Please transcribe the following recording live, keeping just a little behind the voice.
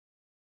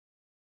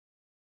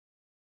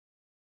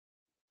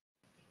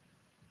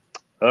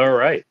All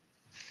right.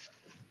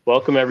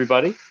 Welcome,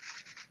 everybody.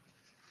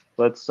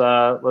 Let's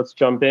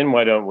jump in,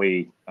 why don't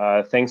we?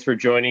 Thanks for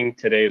joining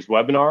today's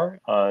webinar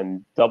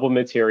on double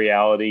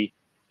materiality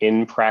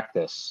in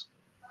practice.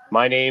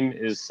 My name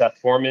is Seth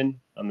Foreman.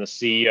 I'm the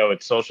CEO at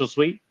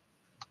Socialsuite,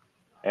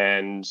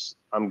 and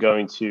I'm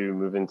going to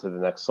move into the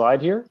next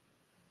slide here.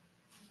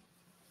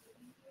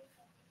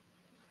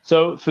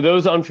 So for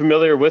those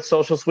unfamiliar with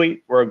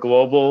Socialsuite, we're a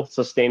global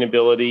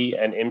sustainability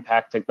and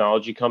impact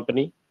technology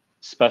company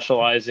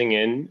specializing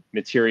in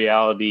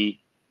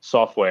materiality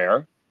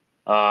software.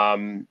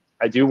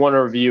 I do want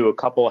to review a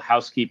couple of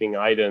housekeeping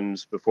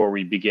items before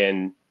we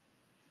begin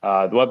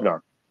the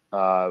webinar.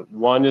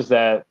 One is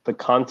that the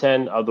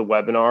content of the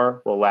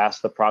webinar will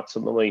last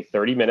approximately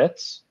 30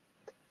 minutes,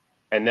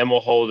 and then we'll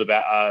hold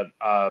about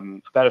a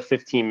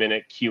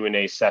 15-minute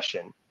Q&A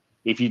session.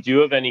 If you do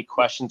have any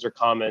questions or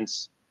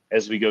comments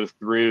as we go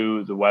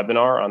through the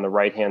webinar on the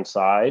right-hand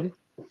side,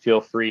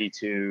 feel free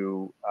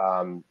to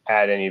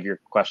add any of your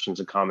questions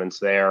and comments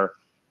there.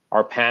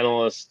 Our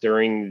panelists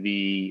during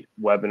the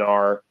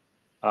webinar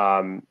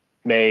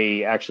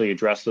may actually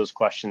address those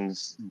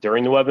questions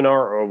during the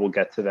webinar, or we'll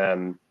get to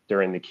them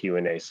during the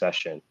Q&A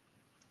session.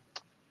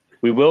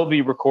 We will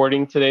be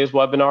recording today's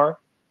webinar,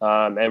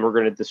 and we're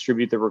going to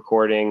distribute the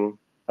recording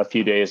a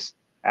few days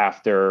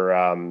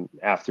after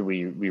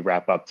we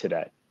wrap up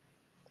today.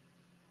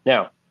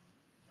 Now,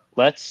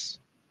 let's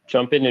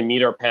jump in and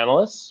meet our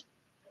panelists.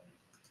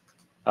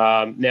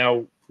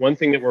 Now, one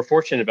thing that we're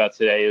fortunate about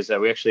today is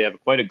that we actually have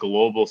quite a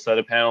global set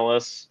of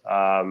panelists.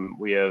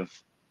 We have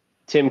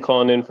Tim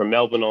calling in from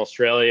Melbourne,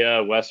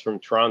 Australia, Wes from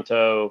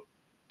Toronto,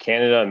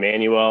 Canada,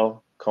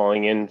 Emmanuelle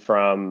calling in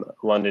from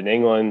London,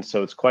 England.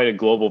 So it's quite a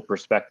global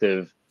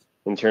perspective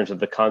in terms of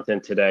the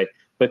content today.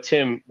 But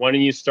Tim, why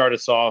don't you start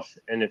us off,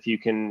 and if you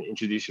can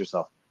introduce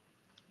yourself.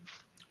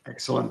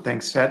 Excellent,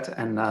 thanks, Seth,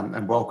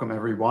 and welcome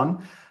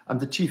everyone. I'm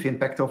the Chief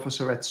Impact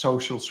Officer at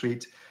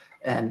Socialsuite,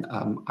 and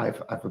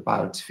I've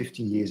about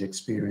 15 years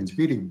experience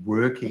really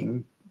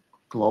working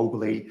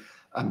globally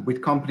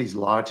with companies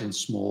large and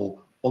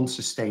small on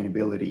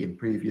sustainability. And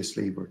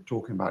previously we're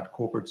talking about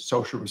corporate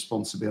social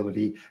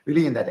responsibility,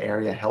 really in that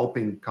area,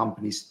 helping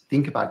companies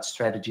think about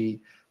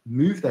strategy,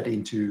 move that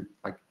into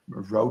like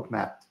a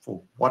roadmap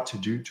for what to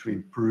do to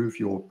improve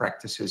your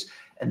practices,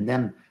 and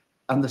then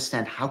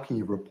understand how can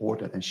you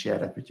report it and share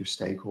that with your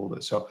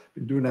stakeholders. So I've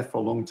been doing that for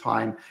a long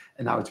time,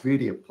 and now it's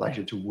really a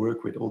pleasure to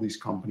work with all these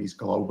companies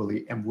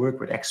globally and work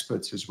with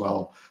experts as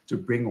well to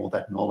bring all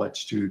that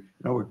knowledge to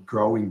a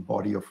growing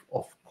body of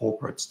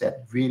corporates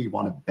that really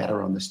want to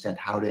better understand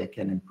how they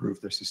can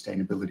improve their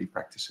sustainability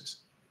practices.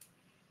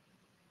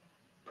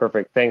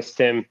 Perfect, thanks,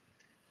 Tim.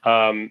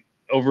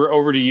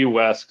 Over to you,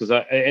 Wes,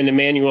 and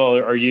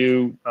Emmanuelle, are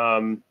you? I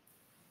don't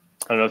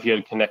know if you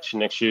had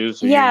connection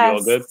issues. Yes. You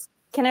all good?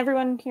 Can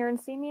everyone hear and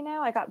see me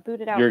now? I got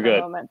booted out You're for good.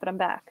 a moment, but I'm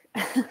back.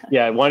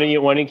 Yeah, why don't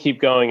you keep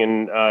going,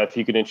 and if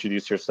you could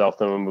introduce yourself,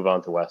 then we'll move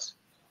on to Wes.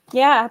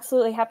 Yeah,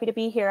 absolutely. Happy to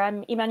be here.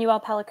 I'm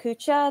Emmanuelle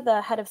Palikuca, the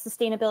head of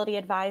sustainability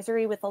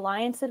advisory with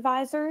Alliance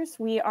Advisors.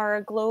 We are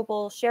a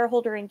global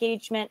shareholder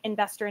engagement,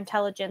 investor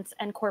intelligence,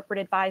 and corporate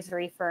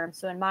advisory firm.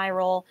 So in my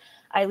role,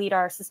 I lead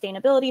our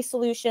sustainability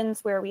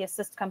solutions, where we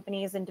assist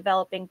companies in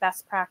developing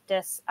best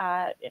practice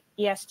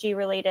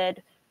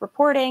ESG-related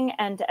reporting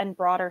and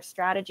broader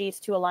strategies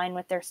to align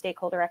with their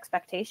stakeholder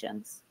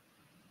expectations.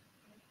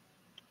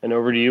 And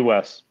over to you,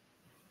 Wes.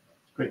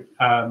 Great.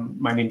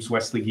 My name is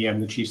Wesley Gee. I'm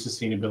the Chief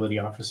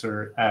Sustainability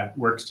Officer at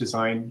Works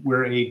Design.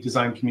 We're a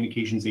design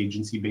communications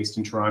agency based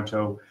in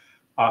Toronto.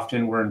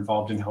 Often we're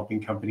involved in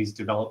helping companies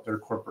develop their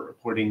corporate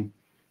reporting,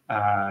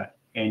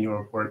 annual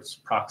reports,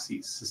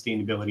 proxies,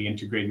 sustainability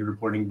integrated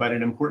reporting. But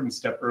an important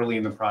step early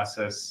in the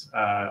process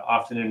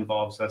often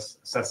involves us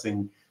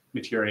assessing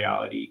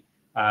materiality,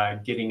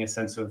 getting a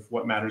sense of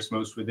what matters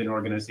most within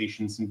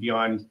organizations, and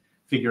beyond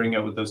figuring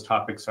out what those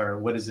topics are,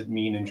 what does it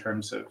mean in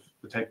terms of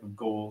the type of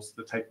goals,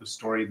 the type of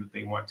story that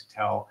they want to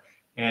tell,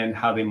 and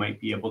how they might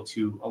be able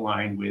to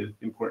align with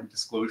important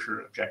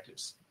disclosure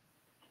objectives.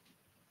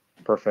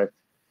 Perfect.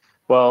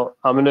 Well,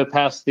 I'm going to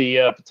pass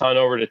the baton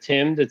over to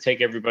Tim to take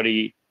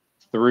everybody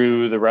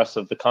through the rest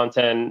of the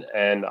content,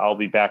 and I'll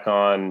be back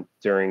on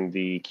during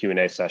the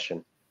Q&A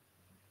session.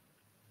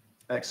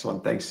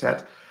 Excellent, thanks,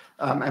 Seth.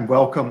 And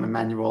welcome,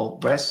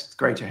 Emmanuelle, Wes. It's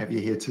great to have you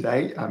here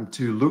today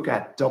to look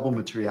at double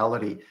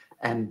materiality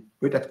and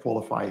with that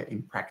qualifier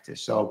in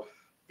practice. So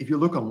if you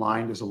look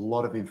online, there's a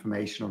lot of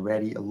information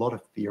already, a lot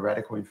of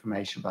theoretical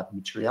information about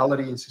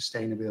materiality and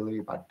sustainability,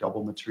 about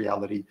double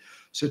materiality.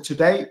 So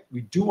today,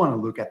 we do want to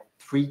look at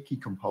three key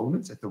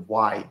components at the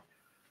why,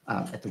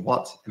 at the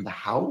what and the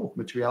how of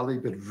materiality,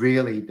 but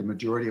really the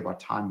majority of our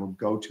time will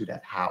go to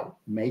that how,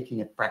 making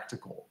it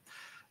practical.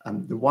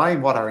 The why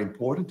and what are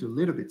important to a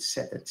little bit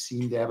set that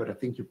scene there, but I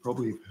think you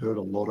probably have heard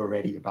a lot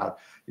already about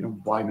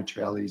why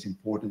materiality is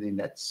important in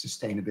that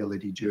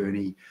sustainability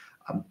journey.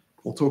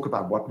 We'll talk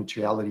about what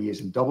materiality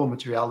is and double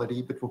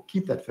materiality, but we'll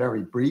keep that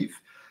very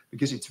brief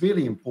because it's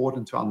really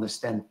important to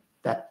understand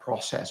that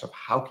process of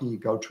how can you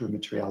go through a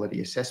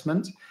materiality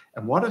assessment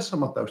and what are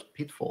some of those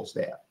pitfalls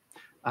there.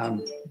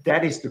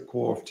 That is the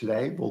core of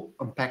today. We'll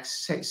unpack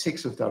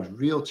 6 of those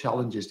real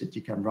challenges that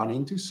you can run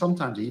into,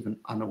 sometimes even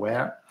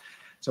unaware.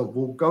 So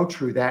we'll go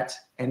through that,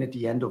 and at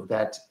the end of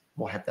that,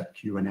 we'll have that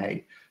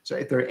Q&A. So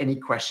if there are any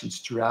questions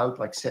throughout,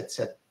 like Seth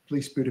said,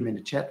 please put them in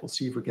the chat. We'll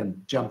see if we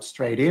can jump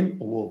straight in,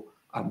 or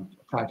we'll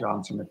try to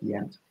answer them at the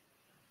end.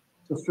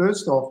 So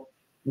first off,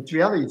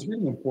 materiality, it's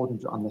really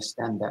important to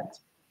understand that.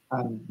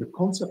 The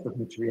concept of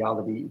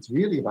materiality, it's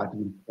really about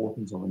the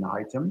importance of an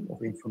item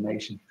of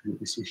information to a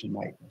decision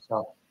maker.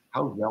 So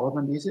how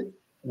relevant is it?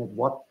 And at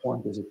what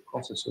point does it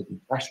cross a certain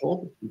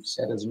threshold that we've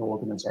set as an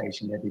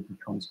organization that it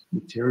becomes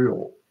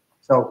material?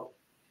 So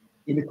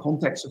in the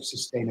context of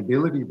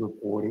sustainability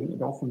reporting,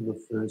 it often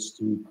refers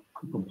to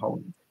 2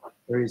 components.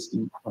 There is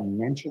the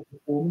financial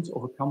performance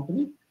of a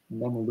company,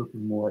 and then we're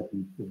looking more at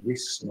the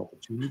risks and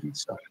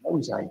opportunities. So how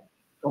is a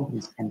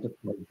company's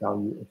enterprise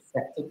value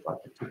affected by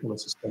particular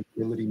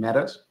sustainability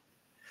matters?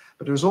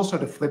 But there's also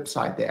the flip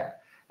side there,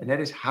 and that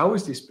is, how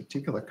is this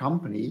particular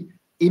company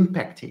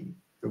impacting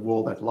the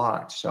world at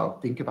large? So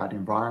think about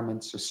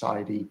environment,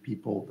 society,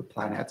 people, the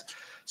planet.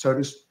 So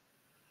there's,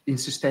 in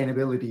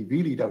sustainability,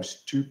 really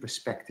those 2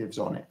 perspectives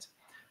on it.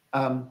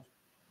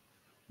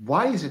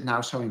 Why is it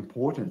now so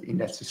important in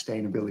that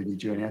sustainability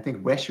journey? I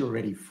think Wes, you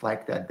already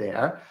flagged that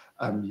there.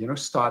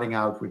 Starting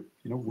out with,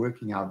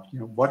 working out,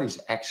 what is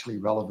actually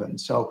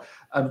relevant. So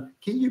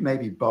can you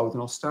maybe both,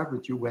 and I'll start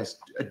with you, Wes,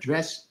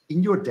 address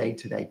in your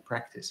day-to-day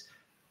practice,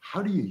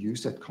 how do you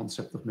use that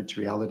concept of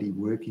materiality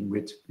working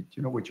with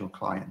your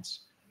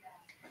clients?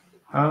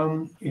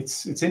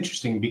 It's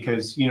interesting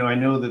because, I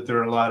know that there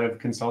are a lot of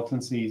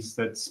consultancies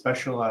that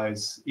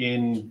specialize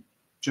in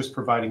just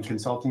providing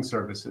consulting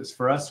services.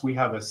 For us, we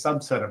have a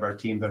subset of our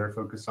team that are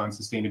focused on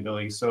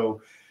sustainability.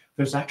 So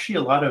there's actually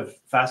a lot of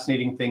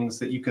fascinating things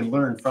that you can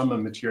learn from a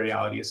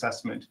materiality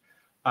assessment,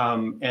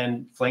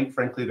 and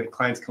frankly, that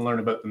clients can learn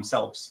about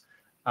themselves.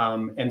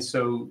 And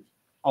so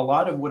a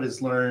lot of what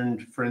is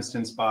learned, for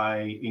instance,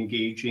 by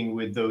engaging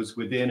with those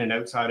within and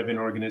outside of an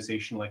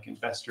organization, like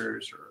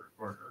investors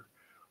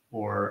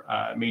or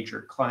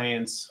major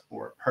clients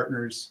or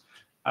partners,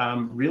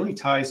 really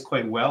ties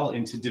quite well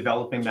into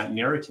developing that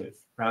narrative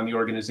around the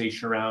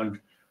organization, around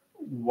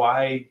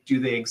why do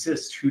they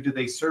exist, who do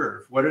they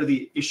serve, what are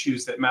the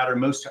issues that matter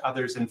most to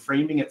others, and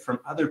framing it from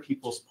other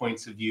people's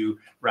points of view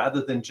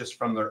rather than just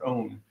from their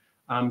own.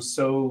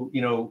 So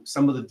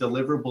some of the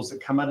deliverables that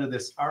come out of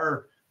this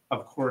are,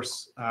 of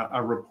course,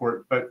 a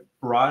report, but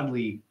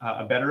broadly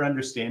a better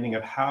understanding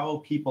of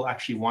how people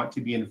actually want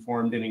to be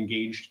informed and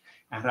engaged,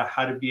 and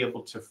how to be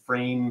able to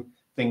frame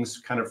things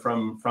kind of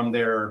from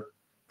their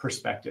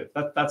perspective.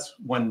 That's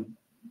one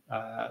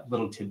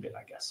little tidbit,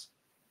 I guess.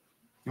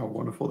 Oh,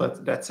 wonderful.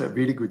 That's a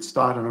really good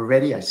start. And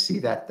already I see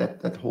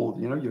that whole,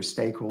 your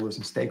stakeholders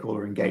and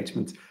stakeholder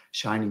engagement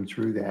shining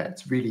through there.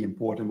 It's really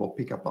important. We'll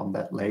pick up on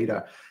that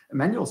later.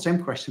 Emmanuelle,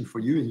 same question for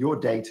you in your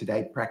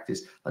day-to-day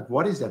practice. Like,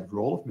 what is that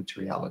role of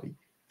materiality?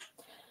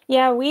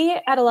 Yeah, we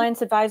at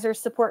Alliance Advisors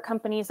support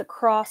companies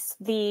across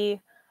the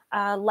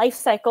life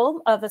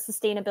cycle of a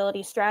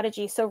sustainability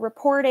strategy. So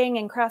reporting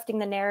and crafting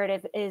the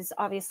narrative is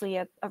obviously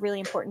a really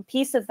important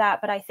piece of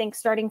that. But I think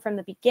starting from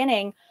the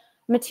beginning,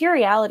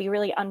 materiality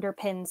really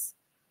underpins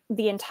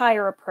the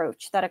entire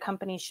approach that a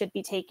company should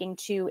be taking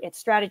to its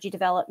strategy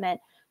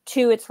development,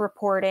 to its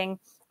reporting,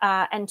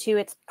 and to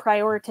its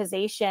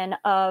prioritization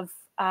of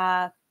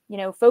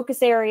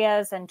focus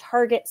areas and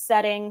target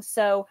setting.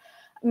 So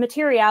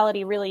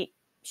materiality really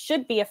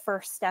should be a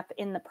first step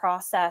in the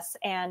process,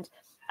 and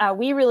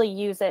we really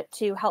use it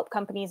to help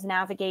companies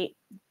navigate,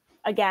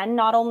 again,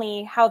 not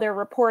only how they're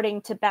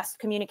reporting to best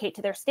communicate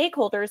to their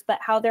stakeholders, but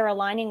how they're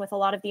aligning with a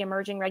lot of the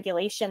emerging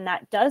regulation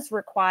that does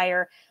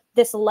require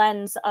this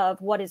lens of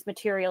what is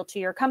material to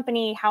your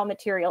company, how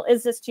material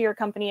is this to your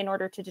company, in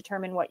order to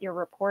determine what you're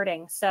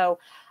reporting. So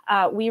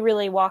we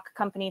really walk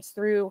companies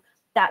through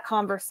that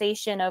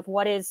conversation of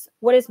what is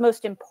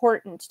most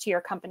important to your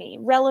company.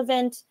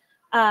 Relevant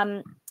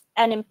and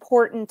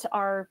important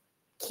are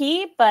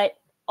key, but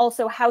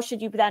also, how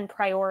should you then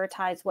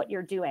prioritize what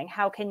you're doing?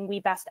 How can we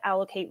best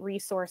allocate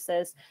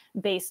resources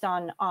based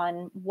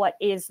on what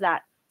is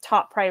that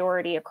top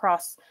priority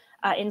across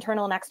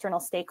internal and external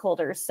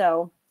stakeholders?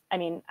 So, I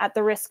mean, at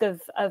the risk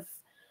of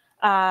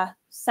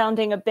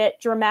sounding a bit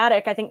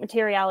dramatic, I think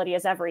materiality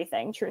is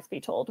everything, truth be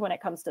told, when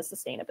it comes to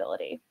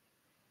sustainability.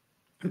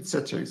 It's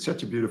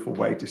such a beautiful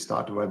way to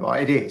start the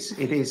webinar. It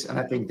is. And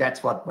I think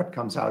that's what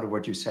comes out of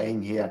what you're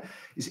saying here,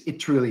 is it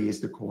truly is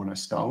the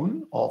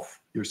cornerstone of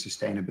your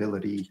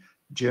sustainability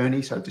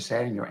journey, so to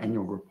say, in your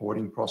annual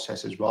reporting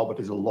process as well. But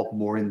there's a lot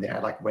more in there,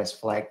 like Wes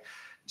flagged,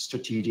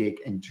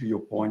 strategic, and to your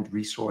point,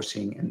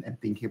 resourcing and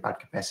thinking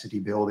about capacity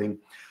building.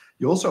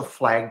 You also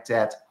flagged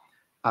that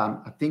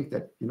I think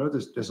that,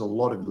 there's a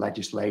lot of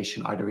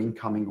legislation either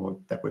incoming or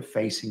that we're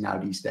facing now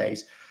these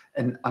days.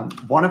 And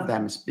one of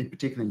them is, in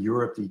particular in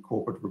Europe, the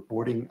Corporate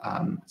Reporting,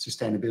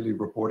 Sustainability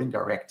Reporting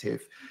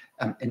Directive,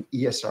 and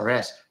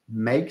ESRS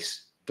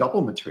makes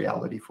double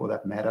materiality, for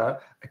that matter,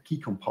 a key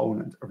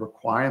component, a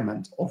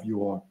requirement of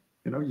your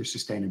your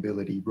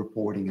sustainability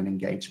reporting and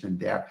engagement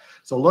there.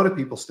 So a lot of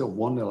people still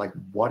wonder, like,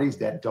 what is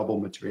that double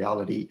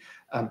materiality?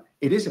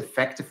 It is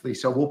effectively,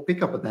 so we'll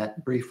pick up on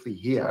that briefly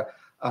here.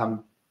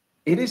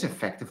 It is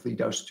effectively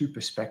those two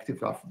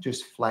perspectives I've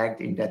just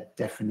flagged in that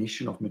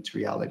definition of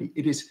materiality.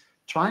 It is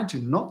trying to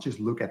not just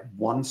look at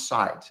one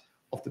side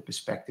of the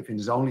perspective and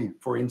is only,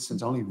 for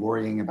instance, only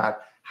worrying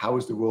about how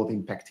is the world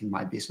impacting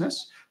my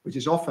business, which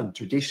is often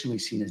traditionally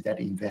seen as that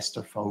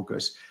investor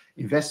focus.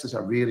 Investors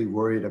are really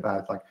worried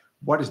about, like,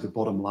 what is the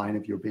bottom line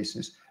of your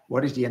business?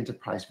 What is the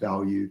enterprise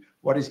value?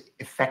 What is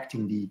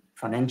affecting the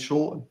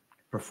financial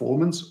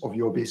performance of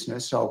your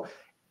business? So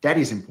that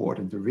is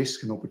important, the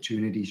risks and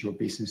opportunities your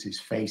business is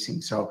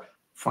facing. So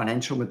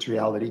financial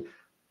materiality,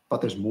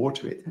 but there's more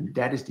to it. And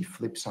that is the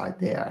flip side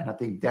there. And I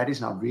think that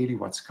is now really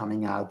what's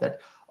coming out, that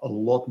a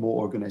lot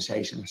more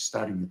organizations are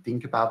starting to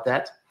think about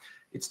that.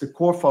 It's the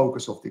core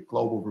focus of the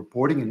Global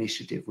Reporting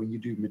Initiative. When you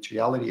do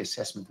materiality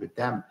assessment with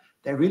them,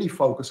 they really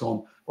focus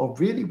on, well,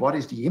 really, what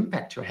is the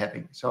impact you're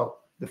having? So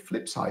the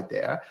flip side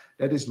there,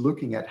 that is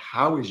looking at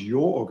how is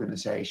your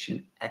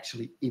organization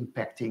actually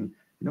impacting,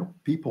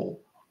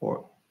 people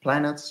or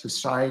planet,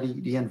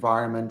 society, the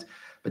environment,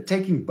 but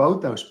taking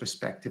both those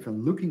perspectives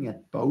and looking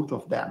at both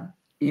of them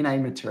in a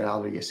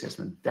materiality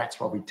assessment. That's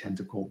what we tend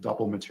to call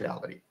double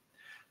materiality.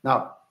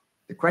 Now,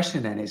 the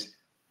question then is,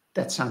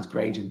 that sounds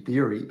great in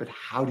theory, but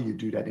how do you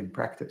do that in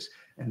practice?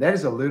 And that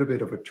is a little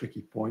bit of a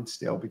tricky point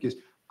still, because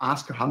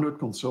ask 100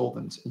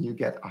 consultants and you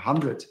get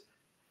 100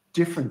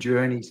 different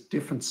journeys,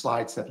 different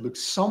slides that look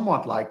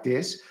somewhat like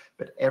this,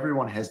 but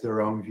everyone has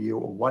their own view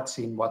of what's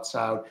in, what's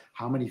out,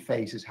 how many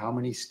phases, how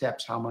many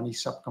steps, how many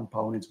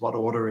subcomponents, what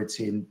order it's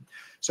in.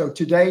 So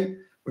today,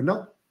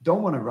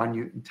 don't want to run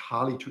you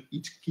entirely through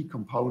each key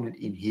component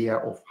in here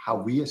of how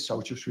we as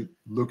Socialsuite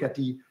look at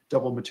the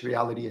double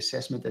materiality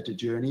assessment at the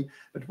journey.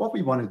 But what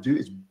we want to do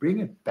is bring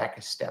it back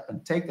a step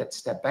and take that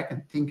step back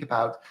and think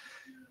about,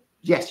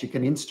 yes, you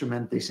can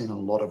instrument this in a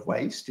lot of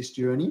ways, this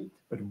journey,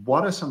 but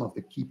what are some of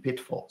the key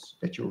pitfalls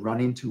that you'll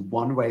run into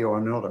one way or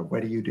another,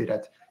 whether you do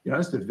that,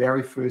 as the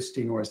very first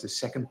thing or as the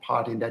second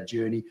part in that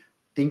journey.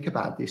 Think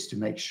about this to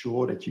make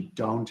sure that you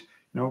don't,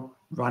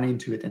 run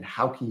into it, and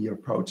how can you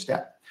approach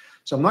that?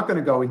 So I'm not going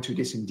to go into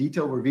this in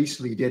detail. We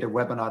recently did a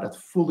webinar that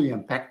fully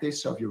unpacked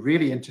this. So if you're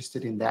really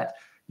interested in that,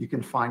 you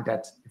can find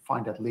that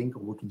link, or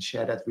we can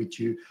share that with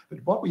you. But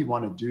what we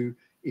want to do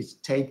is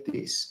take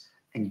this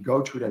and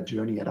go through that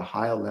journey at a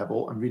higher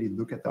level and really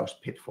look at those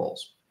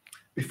pitfalls.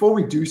 Before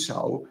we do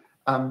so,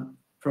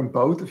 from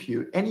both of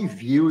you, any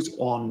views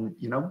on,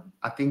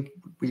 I think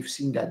we've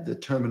seen that the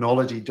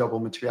terminology double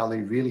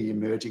materiality really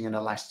emerging in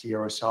the last year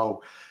or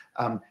so.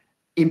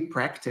 In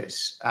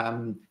practice,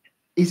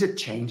 is it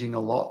changing a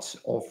lot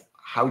of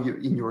how you,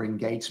 in your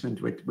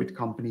engagement with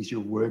companies you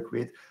work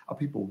with? Are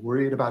people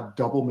worried about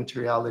double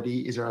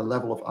materiality? Is there a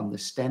level of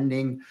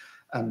understanding?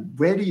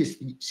 Where do you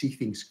see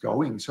things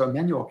going? So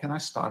Emmanuelle, can I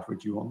start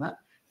with you on that?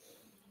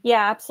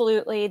 Yeah,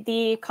 absolutely.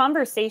 The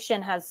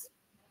conversation has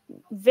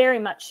very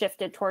much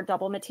shifted toward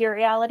double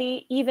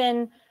materiality.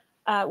 Even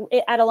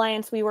at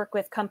Alliance, we work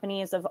with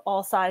companies of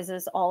all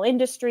sizes, all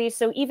industries.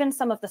 So even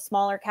some of the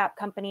smaller cap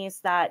companies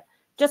that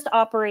just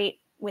operate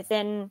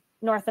within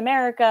North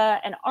America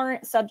and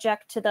aren't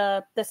subject to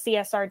the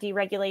CSRD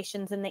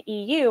regulations in the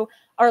EU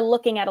are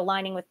looking at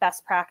aligning with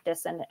best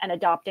practice and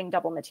adopting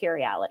double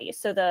materiality.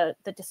 So the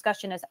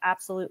discussion has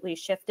absolutely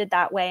shifted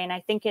that way. And I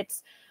think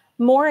it's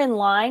more in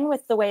line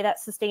with the way that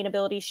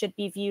sustainability should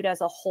be viewed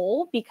as a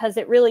whole, because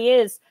it really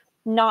is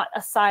not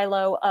a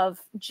silo of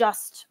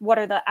just what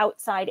are the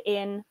outside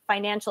in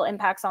financial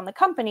impacts on the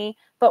company,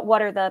 but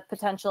what are the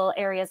potential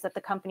areas that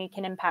the company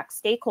can impact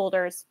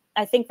stakeholders.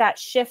 I think that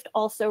shift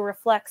also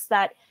reflects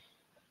that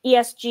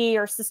ESG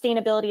or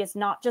sustainability is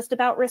not just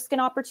about risk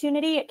and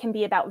opportunity. It can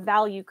be about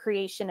value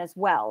creation as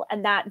well.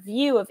 And that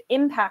view of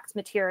impact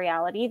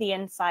materiality, the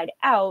inside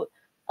out,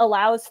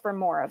 allows for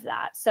more of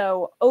that.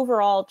 So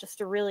overall,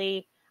 just a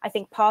really, I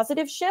think,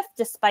 positive shift,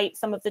 despite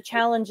some of the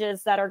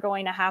challenges that are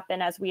going to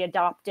happen as we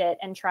adopt it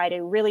and try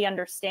to really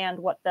understand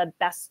what the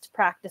best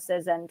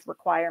practices and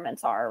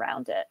requirements are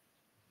around it.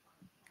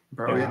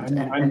 Brilliant.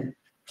 Yeah,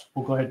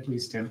 well, go ahead,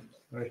 please, Tim.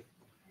 Sorry.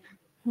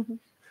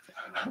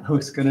 I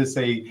was going to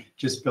say,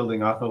 just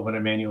building off of what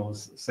Emmanuelle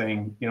was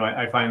saying,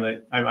 I find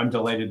that I'm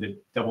delighted that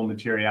double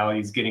materiality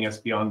is getting us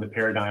beyond the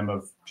paradigm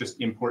of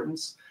just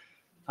importance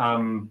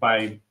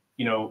by,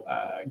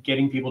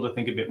 getting people to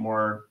think a bit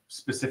more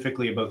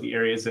specifically about the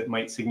areas that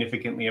might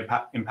significantly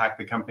impact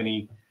the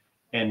company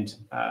and,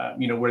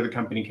 where the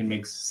company can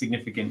make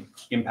significant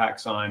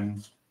impacts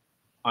on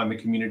the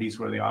communities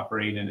where they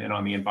operate and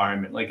on the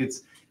environment. Like,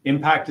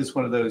 impact is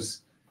one of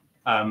those,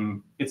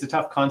 it's a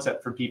tough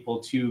concept for people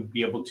to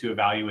be able to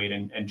evaluate,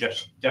 and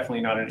just definitely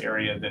not an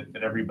area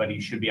that everybody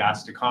should be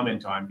asked to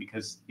comment on,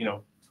 because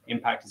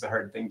impact is a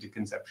hard thing to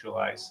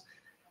conceptualize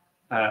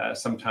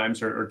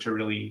sometimes or to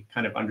really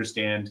kind of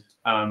understand.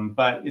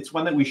 But it's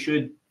one that we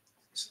should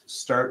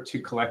start to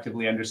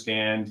collectively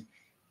understand,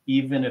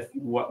 even if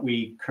what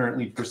we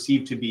currently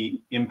perceive to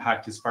be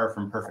impact is far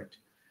from perfect.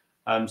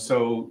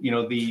 So,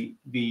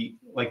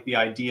 the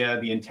idea,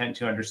 the intent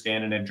to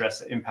understand and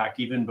address impact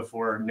even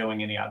before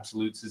knowing any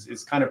absolutes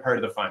is kind of part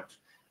of the fun.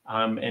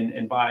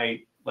 And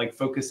by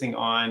focusing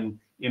on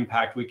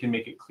impact, we can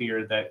make it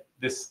clear that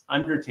this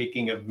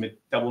undertaking of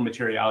double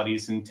materiality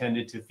is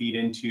intended to feed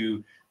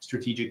into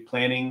strategic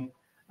planning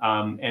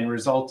and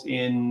result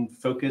in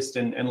focused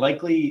and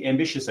likely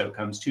ambitious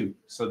outcomes too,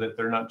 so that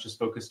they're not just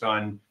focused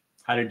on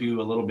how to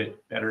do a little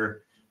bit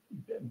better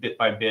bit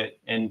by bit.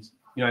 And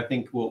I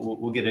think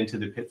we'll get into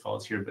the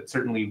pitfalls here, but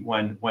certainly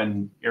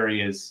one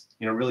area is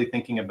really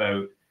thinking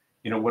about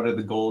what are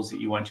the goals that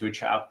you want to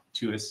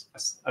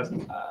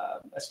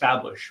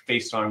establish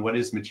based on what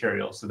is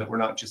material, so that we're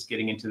not just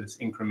getting into this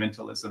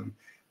incrementalism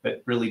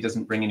that really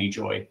doesn't bring any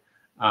joy,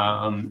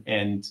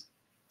 and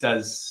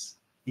does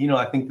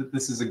I think that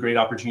this is a great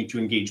opportunity to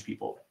engage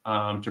people,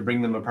 to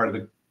bring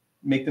them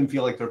make them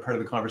feel like they're part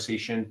of the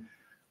conversation,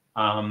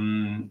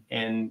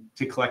 and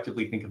to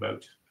collectively think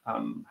about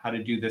how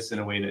to do this in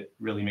a way that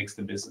really makes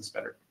the business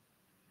better.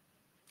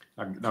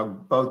 Now,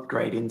 both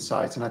great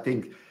insights, and I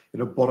think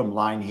bottom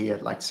line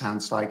here,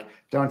 sounds like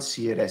don't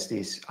see it as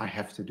this I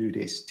have to do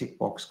this tick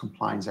box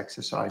compliance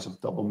exercise of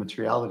double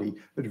materiality,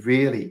 but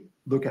really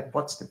look at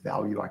what's the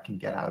value I can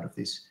get out of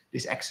this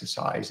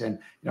exercise, and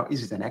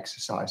is it an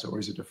exercise or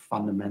is it a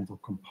fundamental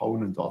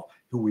component of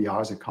who we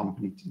are as a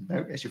company?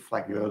 As you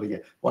flagged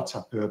earlier, what's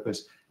our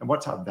purpose and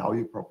what's our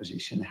value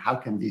proposition? How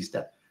can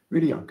that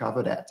really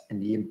uncover that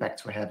and the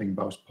impacts we're having,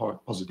 both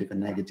positive and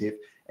negative,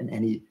 and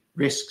any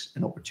risks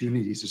and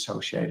opportunities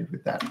associated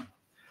with that.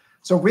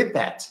 So with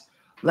that,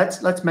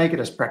 let's make it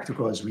as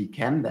practical as we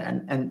can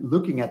then, and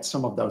looking at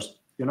some of those,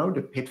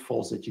 the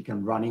pitfalls that you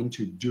can run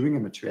into doing a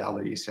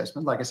materiality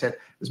assessment. Like I said,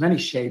 there's many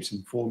shapes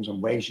and forms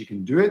and ways you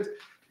can do it.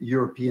 The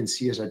European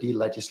CSRD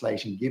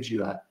legislation gives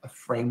you a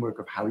framework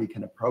of how you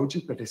can approach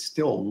it, but there's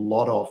still a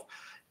lot of,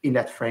 in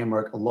that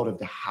framework, a lot of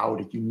the how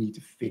that you need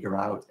to figure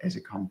out as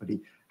a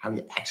company, how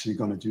you're actually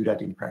going to do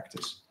that in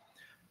practice.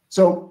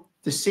 So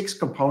the 6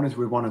 components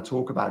we want to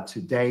talk about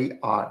today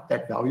are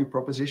that value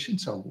proposition.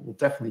 So we'll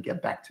definitely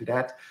get back to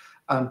that.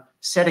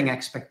 Setting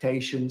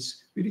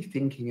expectations, really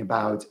thinking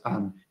about,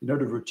 the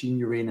routine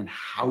you're in and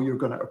how you're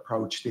going to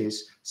approach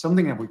this.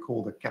 Something that we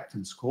call the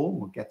captain's call.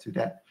 We'll get to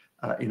that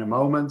in a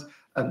moment.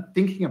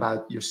 Thinking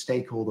about your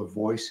stakeholder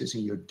voices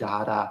and your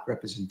data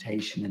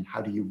representation and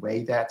how do you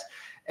weigh that.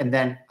 And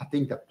then I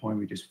think that point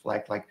we just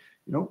flagged,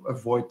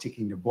 avoid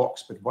ticking the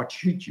box, but what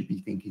should you be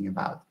thinking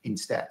about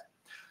instead?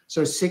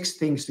 So 6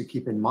 things to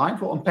keep in mind.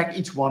 We'll unpack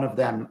each one of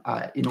them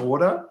in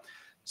order.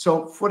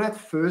 So for that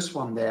first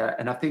one there,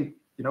 and I think,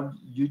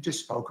 you just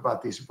spoke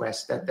about this,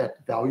 Wes,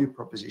 that value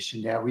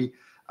proposition there.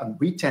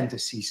 We tend to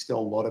see still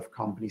a lot of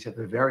companies have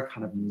a very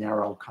kind of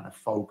narrow kind of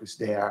focus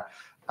there.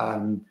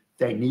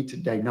 They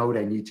know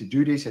they need to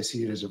do this. They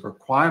see it as a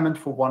requirement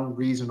for one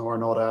reason or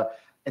another,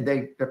 and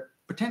they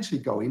potentially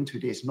go into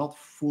this not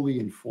fully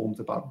informed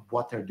about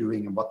what they're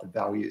doing and what the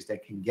values they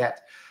can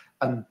get.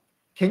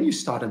 Can you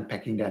start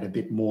unpacking that a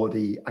bit more?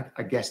 The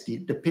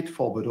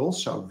pitfall, but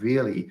also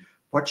really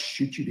what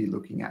should you be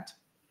looking at?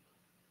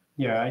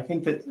 Yeah, I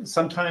think that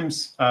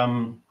sometimes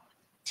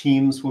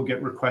teams will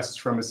get requests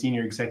from a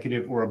senior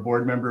executive or a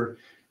board member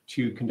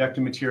to conduct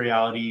a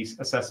materiality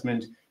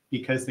assessment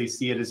because they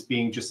see it as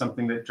being just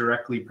something that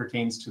directly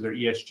pertains to their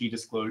ESG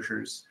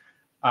disclosures.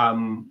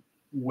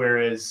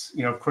 Whereas,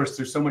 of course,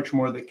 there's so much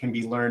more that can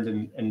be learned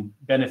and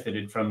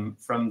benefited from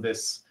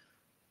this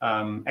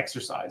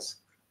exercise.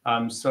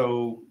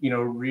 So,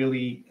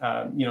 really,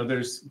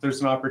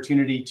 there's an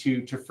opportunity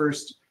to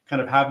first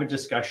kind of have a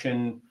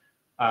discussion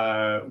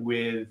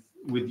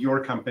with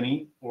your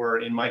company, or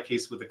in my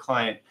case, with a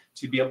client,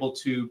 to be able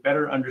to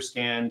better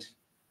understand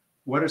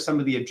what are some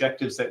of the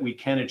objectives that we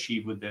can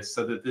achieve with this,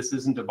 so that this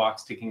isn't a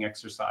box ticking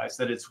exercise,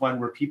 that it's one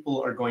where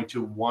people are going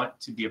to want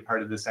to be a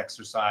part of this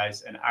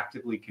exercise and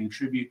actively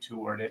contribute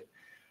toward it,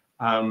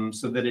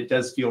 so that it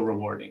does feel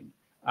rewarding.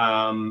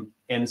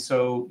 And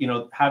so,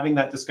 having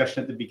that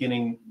discussion at the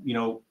beginning,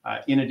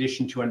 in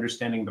addition to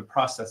understanding the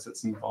process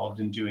that's involved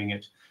in doing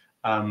it,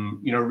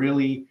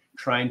 really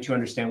trying to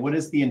understand what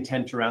is the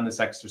intent around this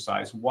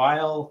exercise,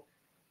 while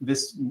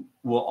this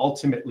will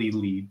ultimately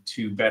lead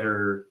to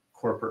better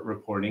corporate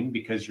reporting,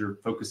 because you're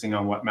focusing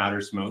on what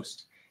matters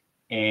most,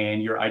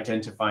 and you're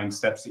identifying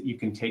steps that you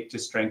can take to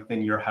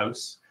strengthen your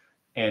house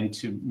and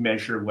to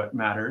measure what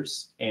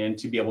matters and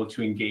to be able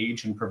to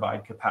engage and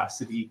provide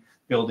capacity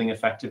building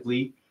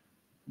effectively.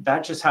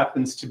 That just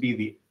happens to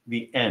be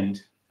the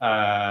end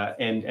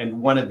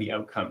and one of the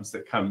outcomes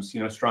that comes,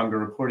 stronger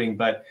reporting.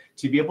 But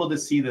to be able to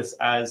see this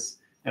as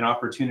an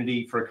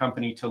opportunity for a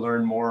company to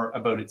learn more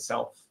about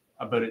itself,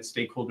 about its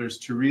stakeholders,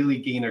 to really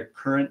gain a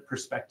current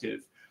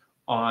perspective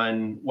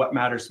on what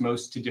matters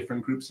most to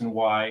different groups and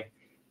why,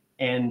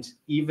 and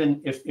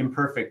even if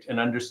imperfect, an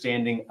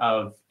understanding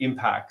of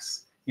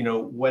impacts.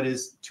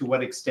 To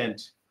what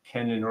extent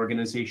can an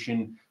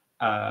organization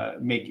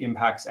make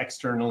impacts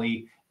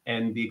externally,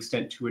 and the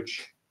extent to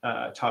which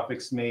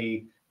topics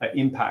may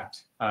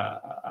impact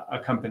a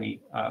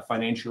company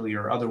financially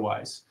or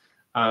otherwise.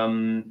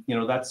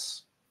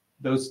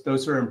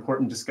 those are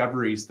important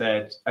discoveries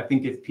that I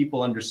think if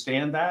people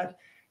understand that,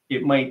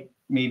 it might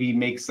maybe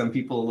make some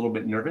people a little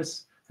bit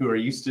nervous who are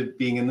used to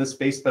being in this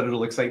space, but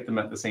it'll excite them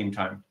at the same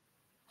time.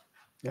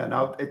 Yeah,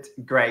 no, it's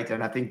great.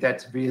 And I think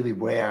that's really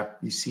where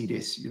we see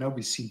this,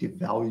 we see the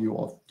value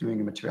of doing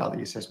a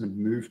materiality assessment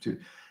move to.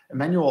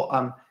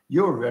 Emmanuelle,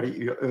 you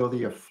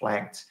earlier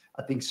flagged,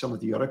 I think, some of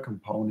the other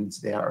components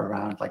there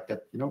around like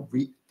that,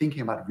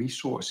 thinking about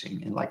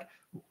resourcing and like,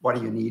 what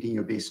do you need in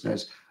your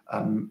business?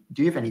 Do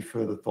you have any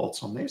further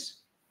thoughts on this?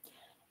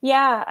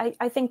 Yeah,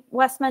 I think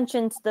Wes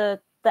mentioned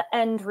the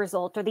end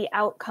result or the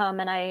outcome.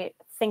 And I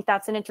think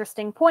that's an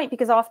interesting point,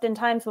 because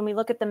oftentimes when we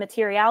look at the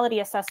materiality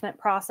assessment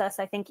process,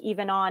 I think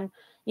even on,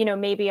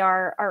 maybe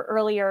our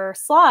earlier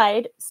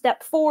slide,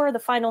 step 4, the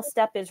final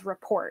step is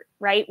report,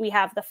 right? We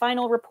have the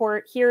final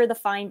report, here are the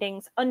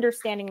findings,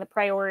 understanding the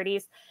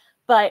priorities.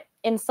 But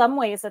in some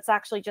ways, it's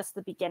actually just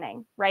the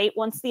beginning, right?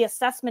 Once the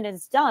assessment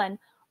is done,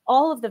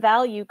 all of the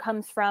value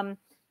comes from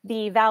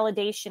the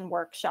validation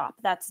workshop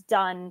that's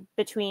done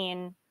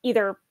between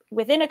either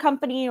within a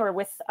company or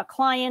with a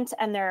client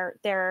and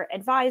their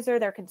advisor,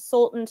 their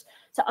consultant,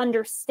 to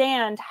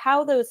understand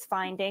how those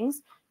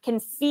findings can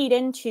feed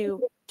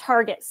into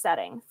target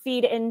setting,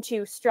 feed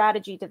into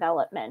strategy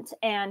development,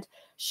 and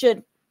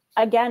should,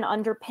 again,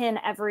 underpin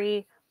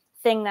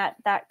everything that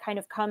kind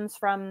of comes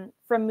from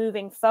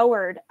moving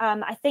forward.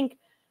 I think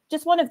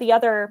just one of the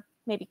other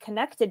maybe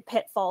connected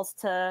pitfalls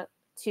to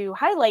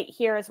highlight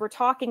here as we're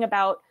talking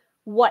about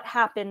what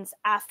happens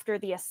after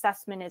the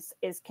assessment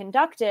is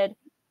conducted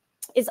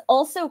is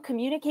also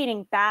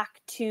communicating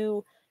back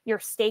to your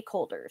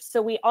stakeholders.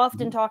 So we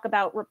often talk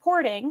about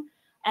reporting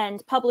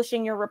and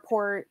publishing your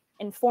report,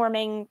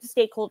 informing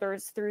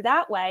stakeholders through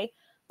that way.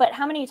 But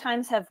how many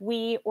times have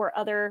we or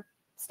other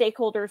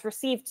stakeholders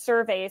received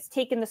surveys,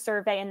 taken the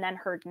survey, and then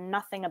heard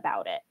nothing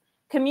about it?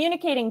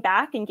 Communicating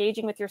back,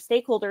 engaging with your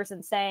stakeholders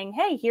and saying,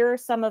 hey, here are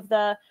some of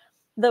the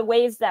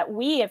ways that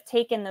we have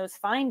taken those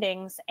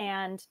findings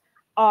and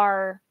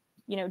are,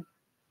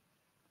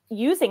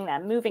 using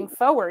them moving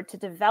forward to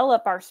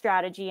develop our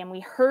strategy, and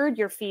we heard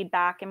your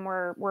feedback and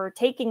we're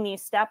taking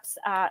these steps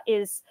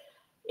is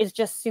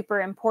just super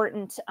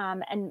important,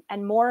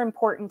 and more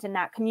important in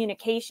that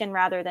communication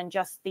rather than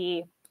just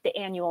the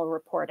annual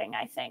reporting,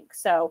 I think.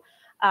 So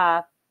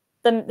the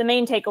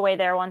main takeaway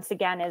there, once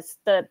again, is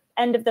the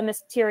end of the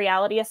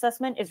materiality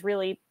assessment is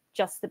really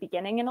just the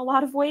beginning in a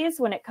lot of ways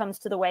when it comes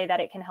to the way that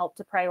it can help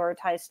to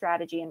prioritize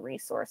strategy and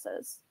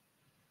resources.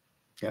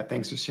 Yeah,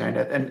 thanks for sharing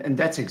that. And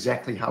that's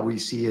exactly how we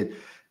see it.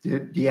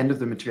 The end of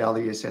the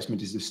materiality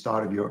assessment is the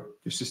start of your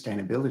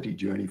sustainability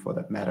journey, for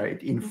that matter.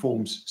 It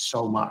informs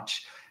so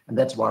much. And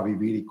that's why we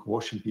really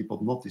caution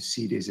people not to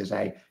see this as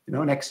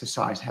an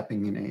exercise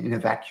happening in a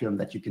vacuum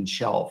that you can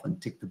shelve and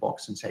tick the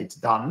box and say it's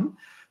done,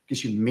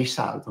 because you miss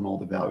out on all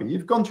the value.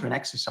 You've gone through an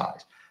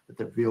exercise, but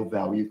the real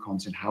value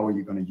comes in how are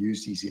you going to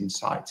use these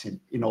insights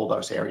in all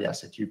those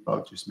areas that you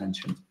both just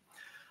mentioned.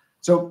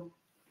 So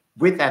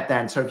with that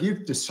then, so if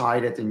you've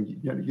decided and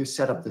you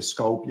set up the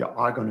scope, you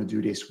are going to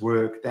do this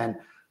work, then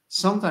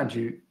sometimes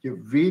you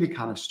really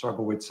kind of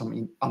struggle with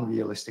some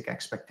unrealistic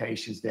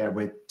expectations there,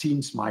 where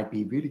teams might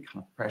be really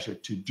kind of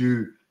pressured to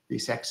do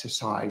this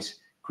exercise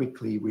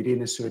quickly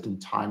within a certain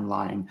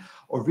timeline,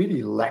 or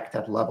really lack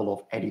that level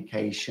of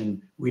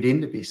education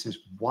within the business,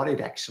 what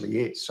it actually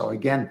is. So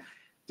again,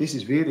 this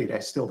is really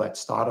still that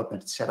startup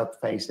and setup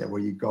phase there,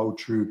 where you go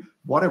through,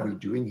 what are we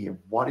doing here?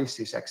 What is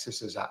this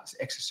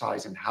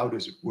exercise and how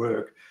does it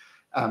work?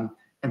 And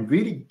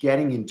really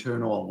getting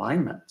internal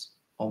alignment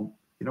on,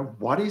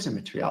 what is a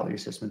materiality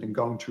assessment, and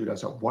going through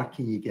those, what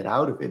can you get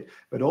out of it?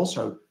 But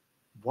also,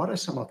 what are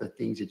some of the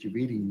things that you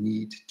really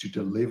need to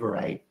deliver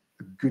a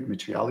good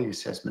materiality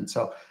assessment?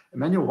 So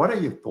Emmanuelle, what are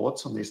your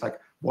thoughts on this? Like,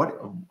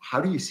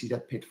 how do you see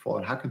that pitfall,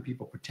 and how can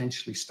people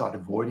potentially start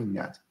avoiding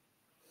that?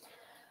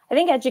 I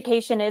think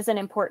education is an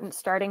important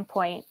starting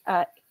point.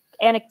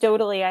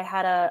 Anecdotally, I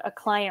had a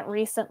client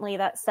recently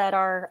that said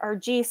our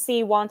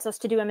GC wants us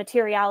to do a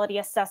materiality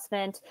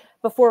assessment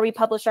before we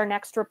publish our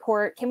next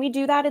report. Can we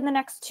do that in the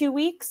next 2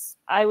 weeks?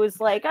 I was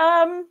like,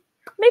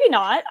 maybe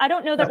not. I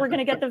don't know that we're going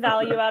to get the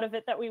value out of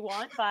it that we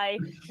want by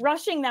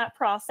rushing that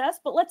process,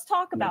 but let's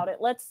talk about it.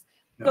 Let's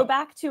go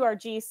back to our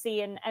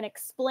GC and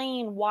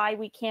explain why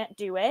we can't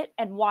do it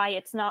and why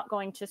it's not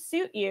going to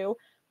suit you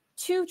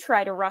to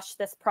try to rush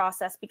this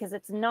process, because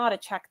it's not a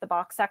check the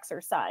box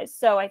exercise.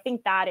 So I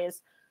think that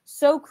is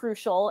so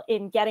crucial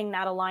in getting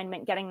that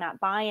alignment, getting that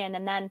buy-in.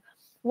 And then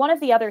one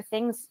of the other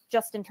things,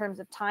 just in terms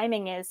of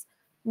timing, is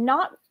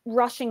not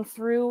rushing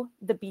through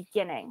the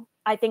beginning.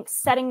 I think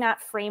setting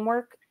that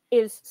framework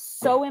is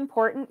so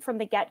important from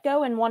the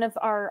get-go. And one of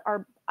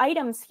our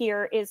items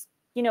here is,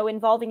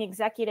 involving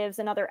executives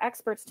and other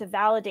experts to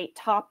validate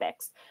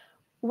topics.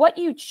 What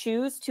you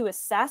choose to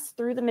assess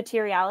through the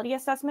materiality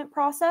assessment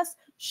process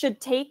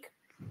should take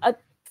a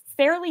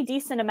fairly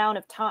decent amount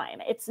of time.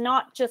 It's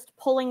not just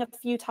pulling a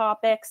few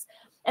topics.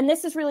 And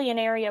this is really an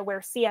area where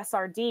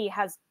CSRD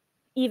has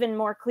even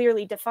more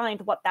clearly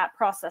defined what that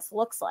process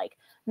looks like.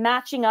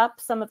 Matching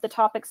up some of the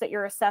topics that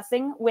you're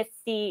assessing with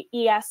the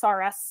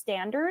ESRS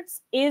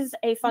standards is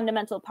a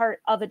fundamental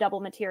part of a double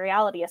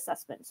materiality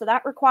assessment. So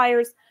that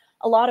requires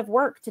a lot of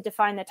work to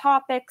define the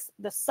topics,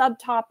 the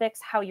subtopics,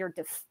 how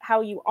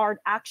you are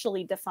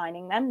actually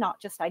defining them,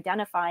 not just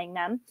identifying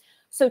them.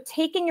 So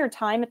taking your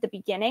time at the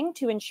beginning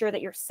to ensure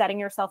that you're setting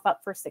yourself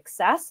up for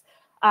success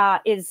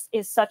is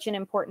such an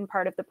important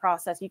part of the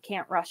process. You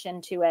can't rush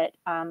into it.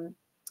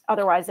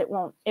 Otherwise, it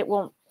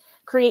won't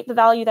create the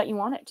value that you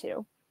want it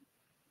to.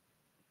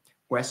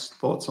 Wes,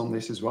 thoughts on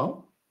this as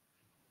well?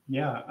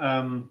 Yeah,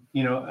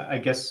 I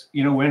guess,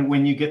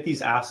 when you get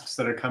these asks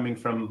that are coming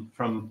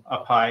from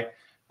up high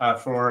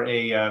for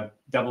a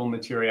double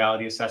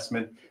materiality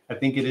assessment, I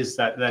think it is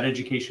that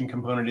education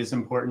component is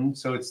important.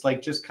 So it's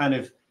like just kind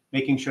of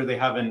making sure they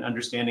have an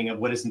understanding of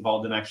what is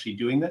involved in actually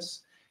doing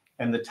this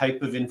and the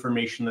type of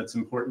information that's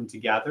important to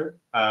gather,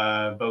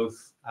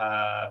 both,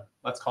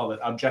 let's call it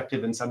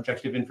objective and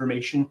subjective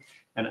information.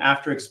 And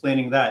after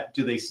explaining that,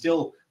 do they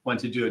still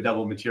want to do a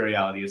double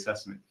materiality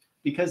assessment?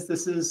 Because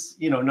this is,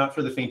 not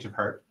for the faint of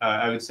heart.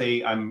 I would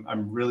say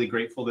I'm really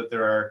grateful that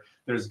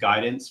there's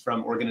guidance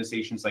from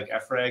organizations like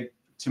EFRAG.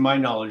 To my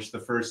knowledge, the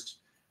first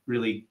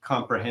really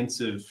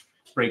comprehensive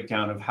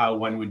breakdown of how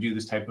one would do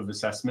this type of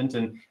assessment.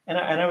 And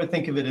I would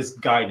think of it as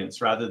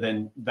guidance rather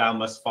than thou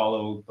must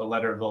follow the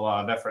letter of the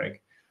law of EFRAG.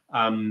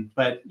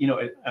 But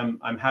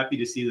I'm happy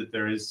to see that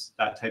there is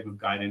that type of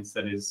guidance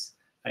that is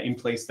in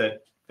place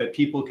that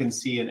people can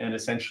see and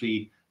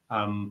essentially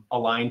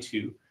align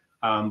to.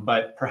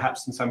 But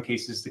perhaps in some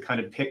cases to kind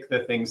of pick the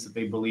things that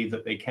they believe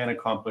that they can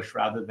accomplish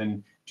rather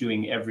than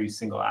doing every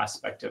single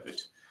aspect of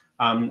it.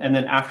 And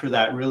then after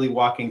that, really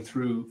walking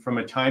through from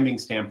a timing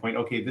standpoint,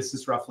 okay, this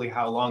is roughly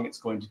how long it's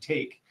going to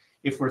take.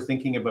 If we're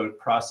thinking about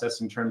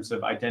process in terms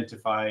of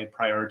identify,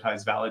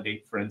 prioritize,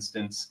 validate, for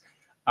instance,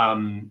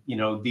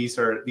 these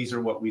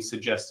are what we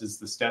suggest as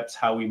the steps,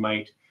 how we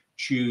might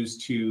choose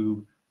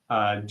to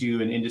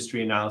do an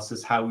industry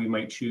analysis, how we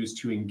might choose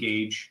to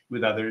engage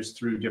with others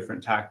through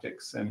different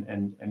tactics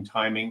and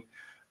timing.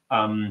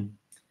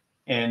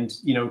 And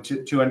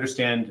to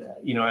understand,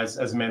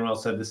 as Emmanuelle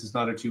said, this is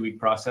not a 2-week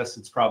process.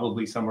 It's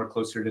probably somewhere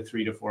closer to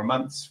 3 to 4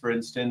 months, for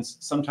instance,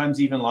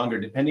 sometimes even longer,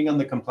 depending on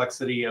the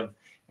complexity of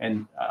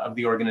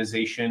the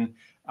organization,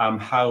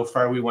 how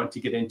far we want to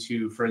get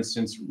into, for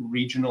instance,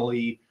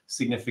 regionally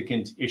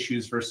significant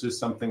issues versus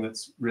something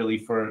that's really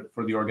for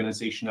the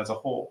organization as a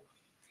whole.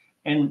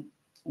 And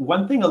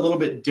one thing a little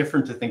bit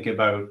different to think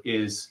about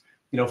is,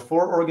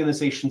 for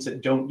organizations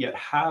that don't yet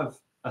have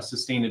a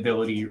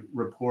sustainability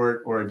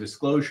report or a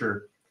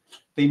disclosure,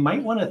 they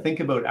might want to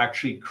think about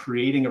actually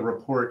creating a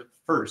report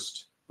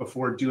first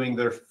before doing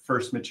their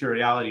first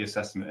materiality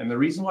assessment. And the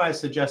reason why I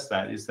suggest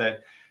that is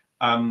that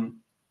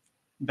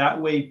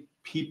that way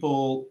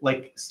people,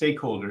 like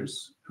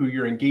stakeholders who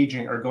you're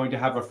engaging, are going to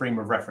have a frame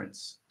of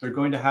reference. They're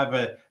going to have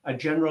a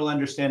general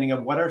understanding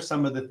of what are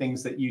some of the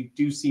things that you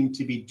do seem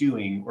to be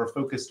doing or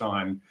focused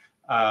on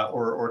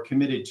or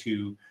committed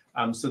to,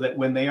 so that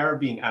when they are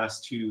being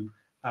asked to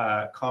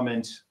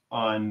comment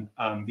on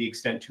the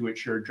extent to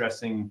which you're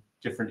addressing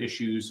different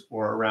issues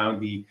or around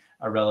the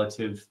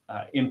relative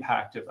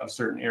impact of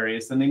certain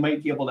areas, then they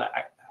might be able to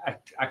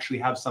actually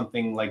have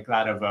something like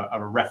that of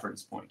a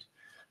reference point.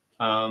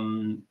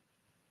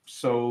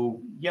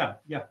 So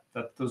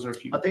those are a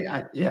few.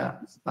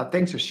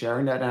 Thanks for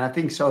sharing that. And I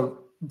think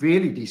so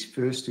really these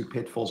first 2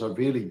 pitfalls are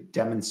really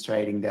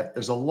demonstrating that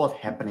there's a lot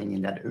happening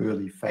in that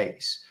early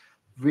phase.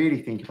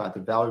 Really think about the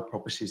value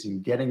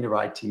proposition, getting the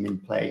right team in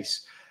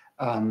place.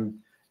 And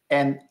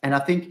I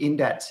think in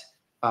that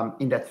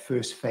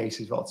first phase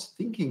is what's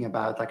thinking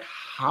about, like,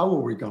 how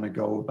are we going to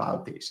go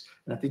about this?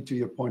 And I think to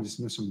your point,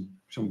 there's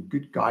some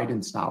good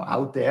guidance now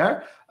out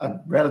there,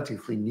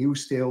 relatively new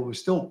still.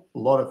 There's still a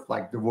lot of,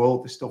 like, the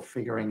world is still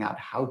figuring out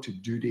how to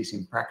do this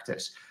in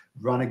practice,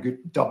 run a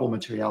good double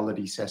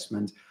materiality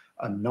assessment.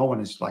 No one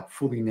has like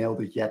fully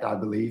nailed it yet, I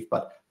believe,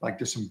 but like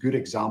there's some good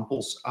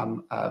examples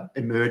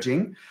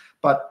emerging,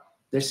 but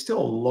there's still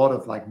a lot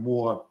of like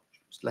more,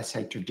 let's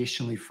say,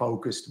 traditionally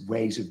focused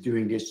ways of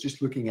doing this,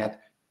 just looking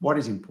at what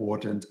is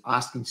important,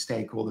 asking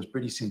stakeholders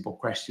pretty simple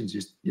questions,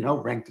 just,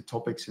 rank the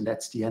topics and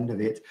that's the end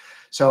of it.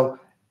 So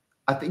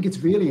I think it's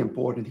really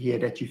important here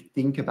that you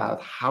think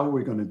about how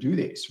we're going to do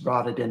this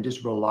rather than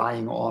just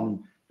relying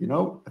on,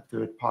 a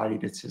third party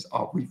that says,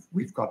 oh,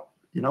 we've got,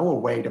 a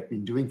way that we've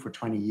been doing for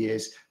 20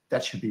 years,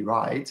 that should be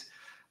right.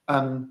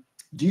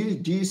 Do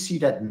you see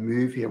that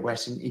move here,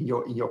 Wes, in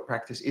your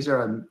practice? Is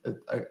there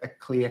a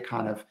clear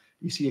kind of,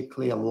 you see a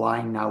clear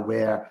line now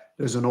where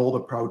there's an old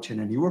approach and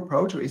a new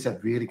approach, or is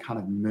that really kind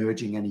of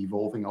merging and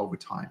evolving over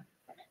time?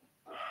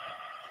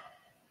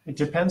 It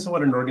depends on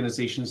what an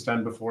organization's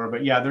done before,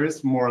 but yeah, there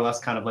is more or less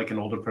kind of like an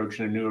old approach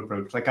and a new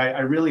approach. Like I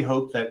really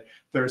hope that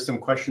there are some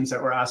questions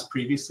that were asked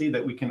previously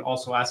that we can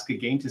also ask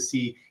again to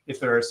see if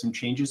there are some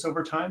changes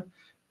over time.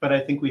 But I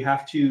think we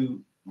have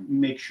to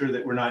make sure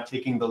that we're not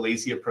taking the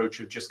lazy approach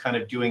of just kind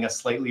of doing a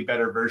slightly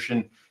better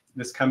version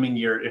this coming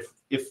year if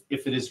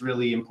it is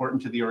really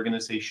important to the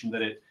organization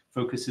that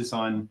focuses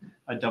on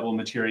a double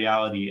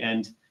materiality,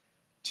 and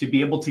to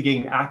be able to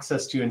gain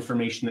access to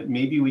information that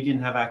maybe we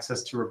didn't have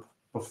access to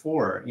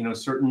before. You know,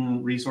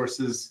 certain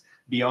resources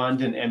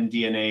beyond an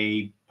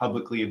MD&A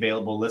publicly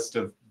available list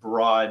of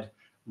broad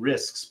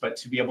risks, but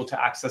to be able to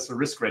access a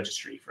risk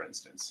registry, for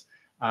instance,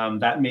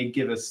 that may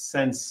give a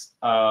sense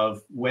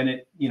of when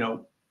it, you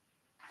know,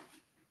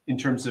 in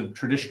terms of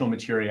traditional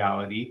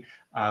materiality,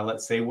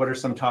 let's say, what are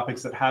some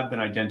topics that have been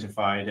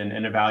identified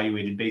and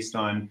evaluated based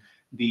on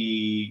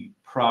the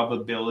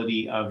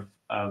probability of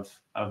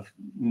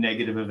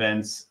negative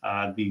events,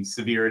 the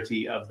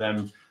severity of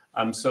them.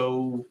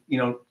 So, you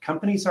know,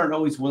 companies aren't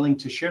always willing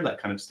to share that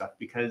kind of stuff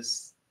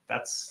because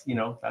that's, you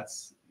know,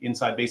 that's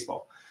inside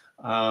baseball,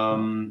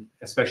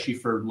 especially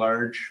for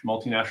large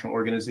multinational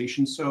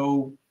organizations.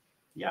 So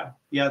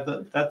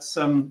that's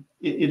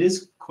it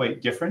is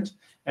quite different,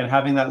 and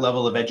having that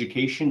level of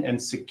education and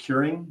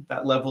securing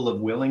that level of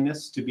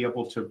willingness to be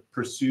able to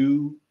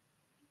pursue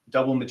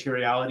double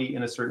materiality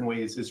in a certain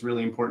way is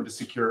really important to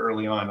secure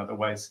early on.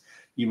 Otherwise,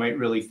 you might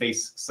really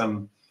face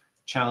some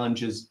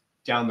challenges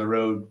down the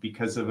road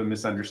because of a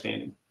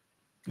misunderstanding.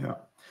 Yeah.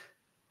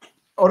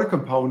 Other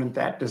component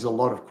that there's a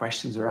lot of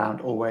questions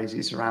around always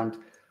is around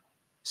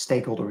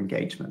stakeholder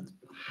engagement.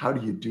 How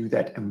do you do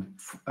that, and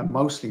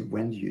mostly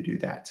when do you do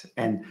that?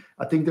 And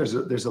I think there's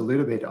a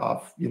little bit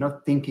of, you know,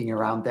 thinking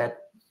around that,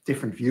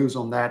 different views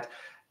on that.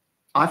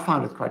 I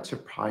found it quite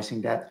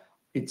surprising that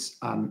it's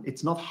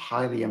not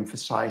highly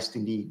emphasized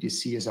in the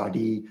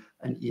CSRD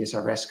and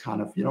ESRS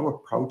kind of, you know,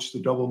 approach to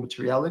double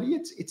materiality.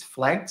 It's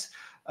flagged.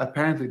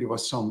 Apparently there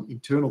was some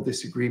internal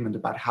disagreement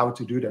about how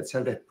to do that,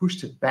 so they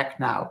pushed it back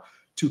now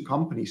to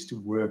companies to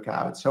work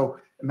out. So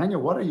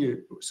Emmanuelle, what are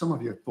some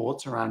of your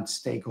thoughts around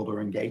stakeholder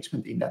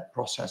engagement in that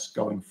process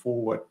going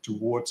forward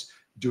towards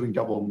doing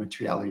double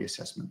materiality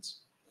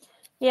assessments?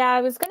 Yeah,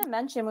 I was going to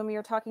mention when we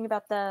were talking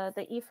about the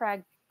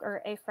EFRAG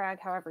or AFRAG,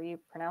 however you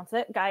pronounce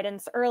it,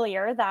 guidance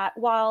earlier, that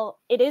while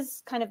it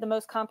is kind of the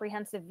most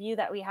comprehensive view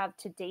that we have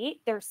to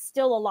date, there's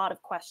still a lot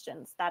of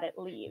questions that it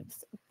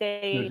leaves.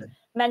 They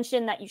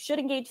mention that you should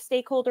engage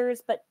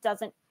stakeholders, but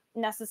doesn't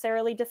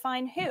necessarily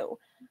define who.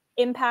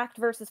 Impact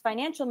versus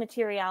financial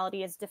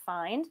materiality is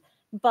defined,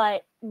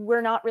 but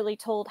we're not really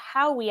told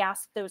how we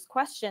ask those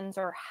questions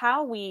or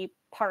how we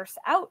parse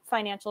out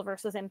financial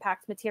versus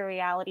impact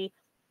materiality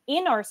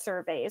in our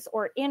surveys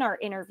or in our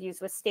interviews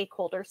with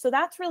stakeholders. So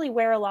that's really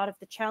where a lot of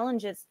the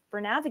challenges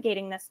for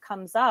navigating this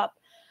comes up.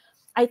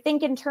 I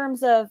think in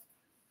terms of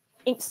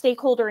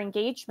stakeholder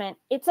engagement,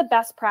 it's a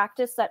best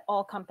practice that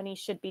all companies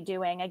should be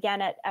doing.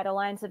 Again, at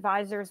Alliance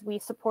Advisors, we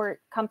support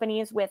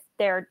companies with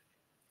their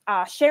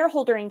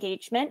shareholder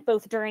engagement,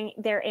 both during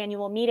their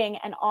annual meeting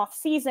and off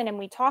season. And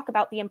we talk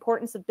about the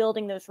importance of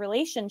building those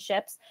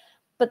relationships,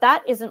 but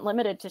that isn't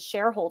limited to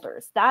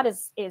shareholders. That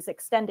is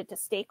extended to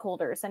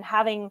stakeholders, and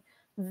having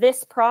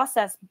this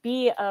process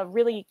be a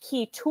really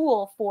key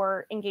tool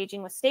for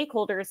engaging with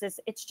stakeholders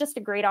it's just a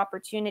great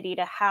opportunity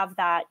to have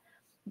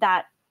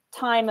that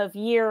time of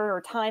year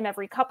or time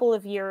every couple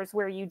of years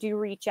where you do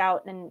reach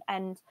out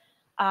and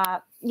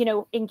you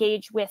know,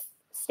 engage with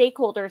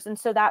stakeholders. And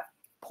so that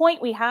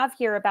point we have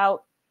here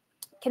about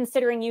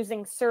considering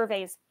using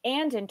surveys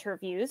and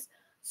interviews.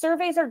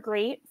 Surveys are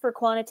great for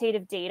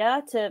quantitative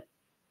data to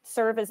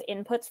serve as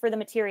inputs for the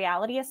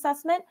materiality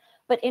assessment,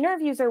 but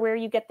interviews are where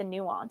you get the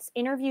nuance.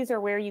 Interviews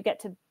are where you get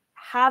to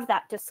have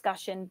that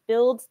discussion,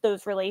 build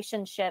those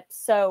relationships.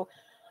 So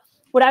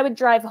what I would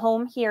drive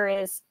home here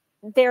is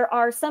there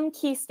are some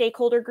key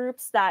stakeholder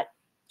groups that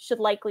should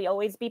likely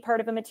always be part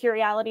of a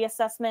materiality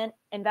assessment: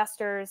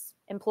 investors,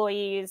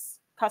 employees,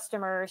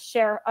 customers,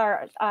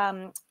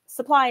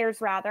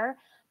 suppliers rather,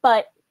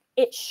 but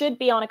it should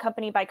be on a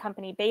company by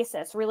company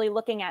basis, really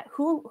looking at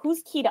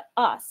who's key to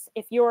us.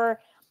 If you're,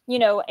 you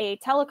know, a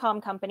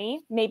telecom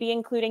company, maybe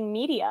including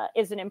media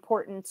is an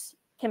important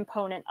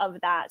component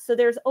of that. So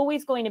there's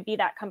always going to be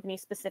that company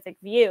specific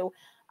view,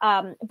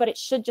 but it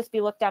should just be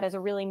looked at as a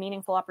really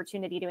meaningful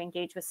opportunity to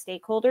engage with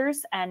stakeholders,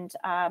 and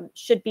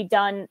should be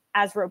done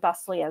as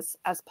robustly as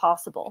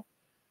possible.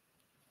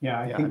 Yeah,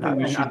 I think that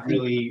we should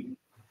really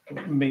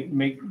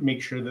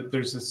make sure that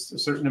there's a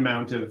certain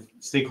amount of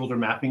stakeholder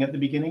mapping at the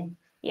beginning.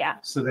 Yeah.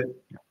 So that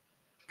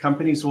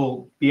companies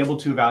will be able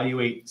to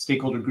evaluate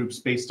stakeholder groups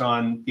based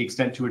on the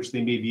extent to which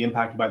they may be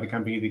impacted by the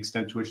company, the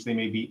extent to which they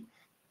may be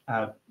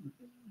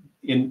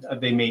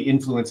they may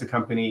influence a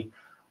company.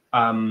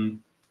 And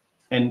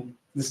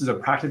this is a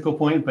practical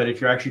point, but if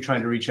you're actually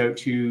trying to reach out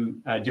to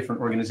different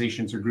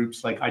organizations or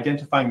groups, like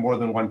identifying more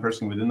than one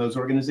person within those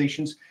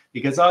organizations,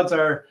 because odds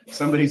are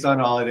somebody's on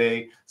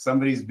holiday,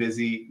 somebody's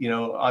busy, you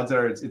know, odds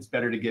are it's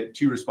better to get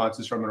 2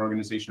 responses from an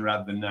organization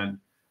rather than none.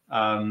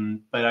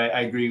 But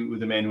I agree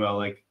with Emmanuelle,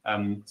 like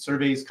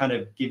surveys kind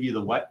of give you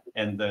the what,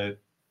 and the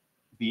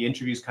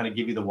interviews kind of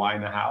give you the why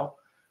and the how.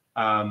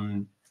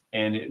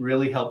 And it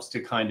really helps to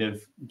kind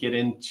of get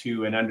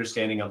into an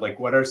understanding of like,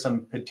 what are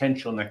some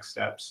potential next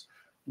steps?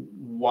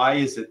 Why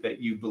is it that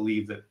you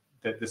believe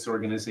that this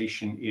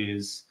organization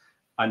is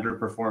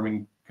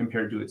underperforming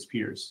compared to its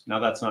peers. Now,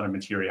 that's not a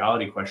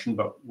materiality question,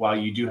 but while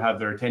you do have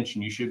their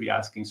attention, you should be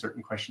asking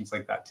certain questions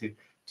like that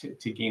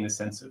to gain a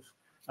sense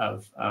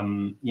of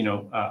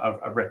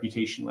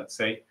reputation, let's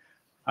say.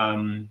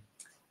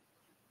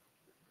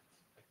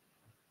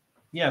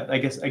 Yeah, I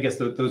guess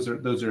those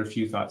are a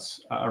few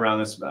thoughts around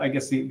this. I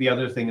guess the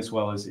other thing as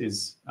well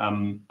is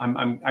I'm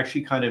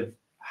actually kind of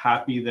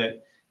happy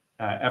that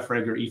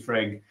FREG or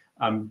EFREG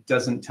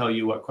doesn't tell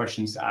you what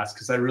questions to ask,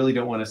 because I really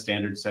don't want a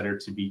standard setter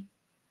to be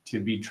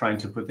trying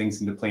to put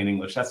things into plain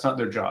English. That's not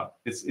their job.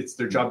 It's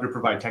their job to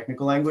provide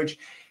technical language,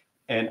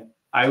 and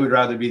I would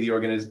rather be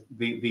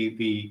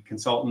the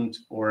consultant,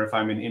 or if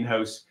I'm an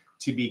in-house,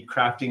 to be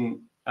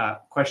crafting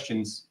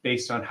questions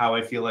based on how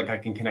I feel like I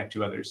can connect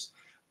to others.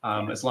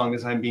 As long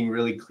as I'm being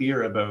really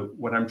clear about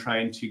what I'm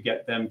trying to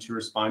get them to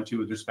respond to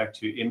with respect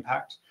to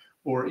impact,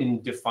 or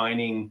in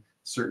defining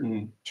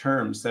certain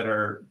terms that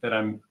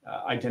I'm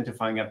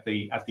identifying at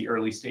the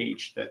early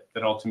stage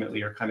that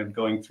ultimately are kind of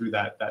going through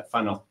that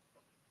funnel.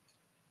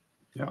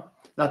 Yeah,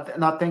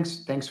 no,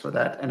 thanks for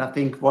that. And I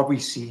think what we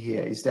see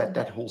here is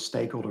that whole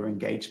stakeholder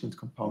engagement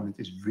component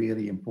is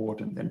really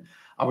important. And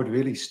I would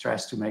really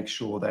stress to make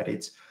sure that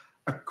it's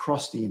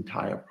across the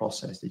entire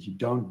process, that you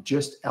don't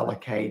just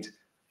allocate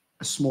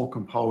a small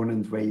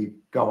component where you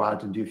go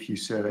out and do a few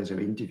surveys or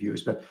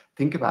interviews, but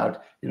think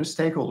about,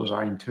 stakeholders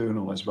are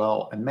internal as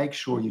well, and make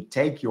sure you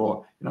take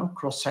your,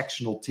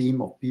 cross-sectional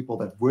team of people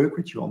that work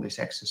with you on this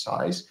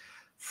exercise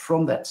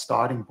from that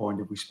starting point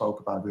that we spoke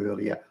about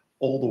earlier,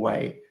 all the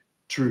way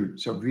through.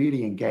 So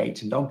really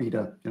engage, and don't be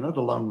the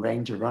Lone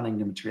Ranger running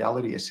the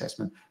materiality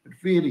assessment, but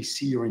really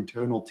see your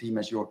internal team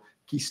as your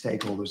key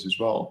stakeholders as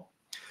well.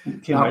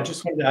 Tim, I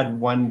just wanted to add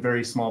one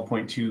very small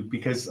point too,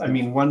 because I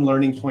mean, one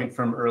learning point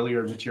from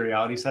earlier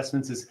materiality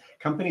assessments is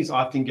companies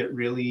often get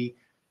really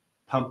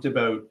pumped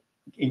about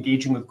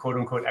engaging with quote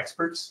unquote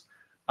experts.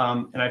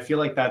 And I feel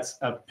like that's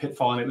a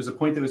pitfall. And it was a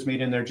point that was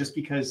made in there just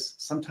because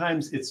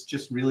sometimes it's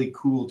just really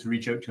cool to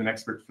reach out to an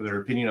expert for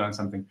their opinion on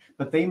something,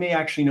 but they may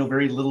actually know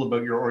very little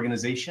about your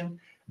organization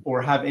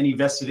or have any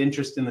vested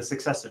interest in the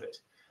success of it.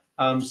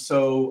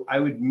 So I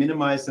would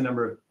minimize the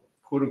number of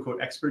quote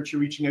unquote experts you're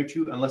reaching out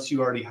to, unless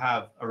you already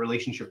have a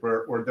relationship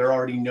or they're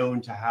already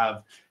known to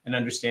have an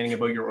understanding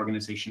about your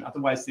organization.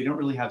 Otherwise, they don't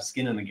really have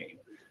skin in the game.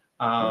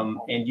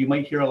 And you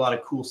might hear a lot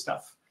of cool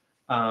stuff,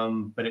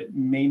 but it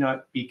may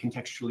not be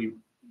contextually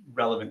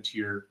relevant to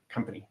your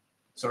company.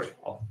 Sorry,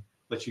 I'll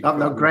let you go.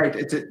 No, great.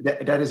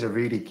 That is a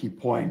really key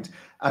point.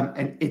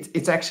 And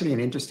it's actually an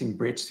interesting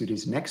bridge to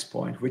this next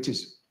point, which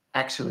is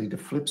actually the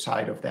flip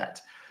side of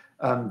that.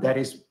 That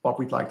is what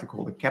we'd like to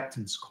call the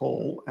captain's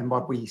call. And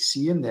what we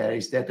see in there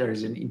is that there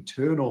is an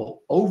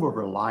internal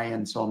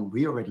over-reliance on,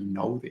 we already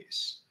know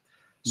this.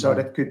 So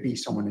that could be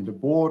someone in the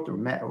board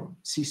or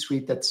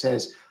C-suite that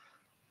says,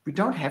 we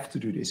don't have to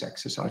do this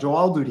exercise, or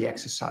I'll do the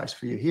exercise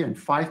for you here in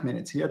 5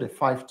 minutes. Here are the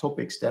 5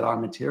 topics that are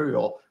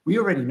material. We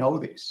already know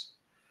this.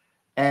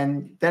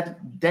 And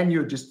then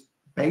you're just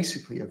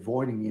basically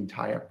avoiding the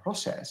entire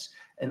process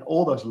and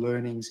all those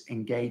learnings,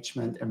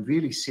 engagement, and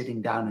really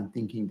sitting down and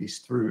thinking this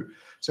through.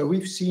 So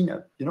we've seen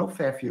a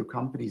fair few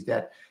companies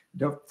that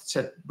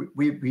said,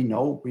 we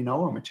know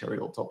a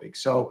material topic.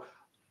 So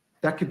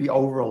that could be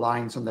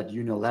over-reliance on that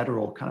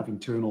unilateral kind of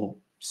internal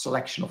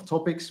selection of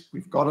topics.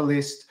 We've got a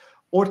list.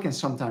 Or it can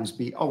sometimes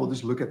be, we'll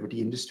just look at what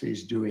the industry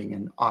is doing.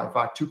 And if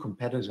our 2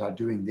 competitors are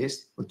doing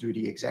this, we'll do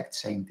the exact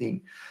same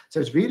thing. So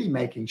it's really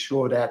making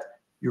sure that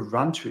you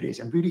run through this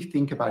and really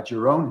think about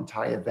your own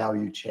entire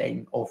value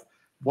chain of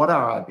what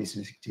are our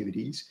business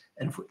activities,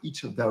 and for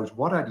each of those,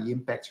 what are the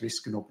impacts,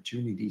 risks, and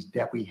opportunities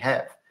that we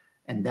have,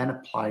 and then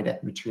apply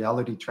that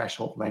materiality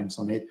threshold lens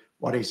on it.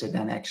 What is it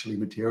then actually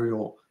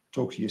material?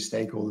 Talk to your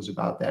stakeholders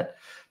about that.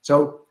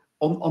 So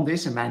on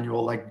this,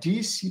 Emmanuelle, do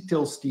you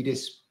still see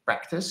this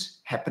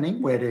practice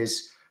happening where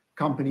there's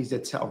companies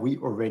that say, we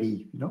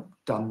already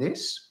done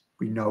this,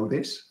 we know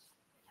this?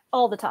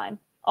 All the time.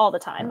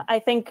 I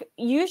think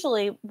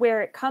usually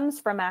where it comes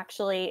from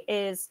actually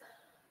is,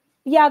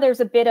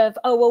 there's a bit of,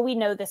 we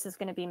know this is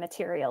going to be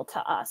material to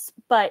us,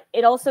 but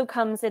it also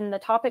comes in the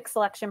topic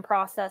selection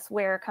process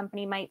where a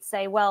company might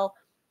say, well,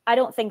 I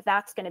don't think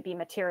that's going to be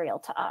material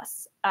to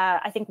us.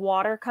 I think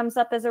water comes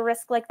up as a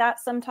risk like that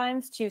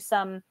sometimes to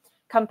some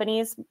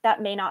companies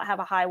that may not have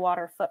a high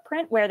water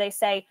footprint, where they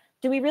say,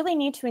 do we really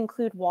need to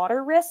include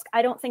water risk?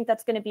 I don't think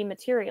that's going to be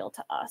material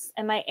to us.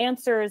 And my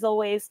answer is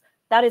always,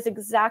 that is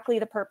exactly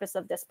the purpose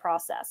of this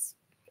process.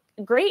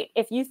 Great.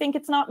 If you think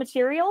it's not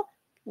material,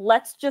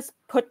 let's just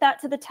put that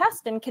to the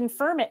test and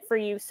confirm it for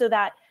you, so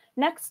that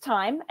next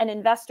time an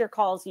investor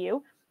calls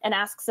you and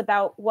asks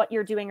about what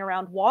you're doing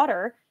around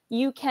water,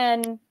 you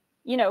can,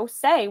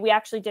 say, we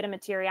actually did a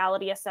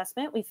materiality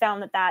assessment. We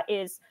found that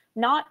is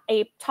not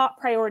a top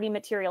priority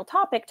material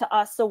topic to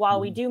us. So while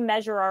we do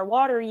measure our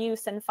water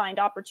use and find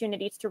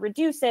opportunities to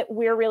reduce it,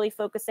 we're really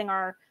focusing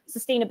our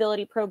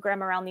sustainability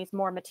program around these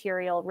more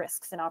material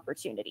risks and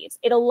opportunities.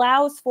 It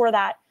allows for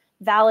that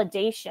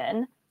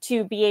validation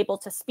to be able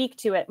to speak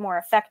to it more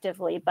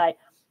effectively. But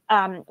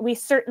we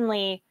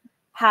certainly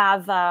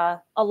have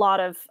a lot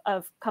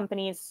of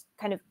companies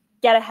kind of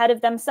get ahead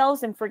of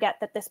themselves and forget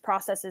that this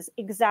process is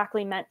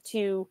exactly meant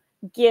to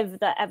give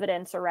the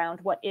evidence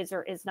around what is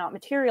or is not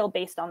material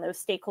based on those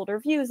stakeholder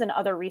views and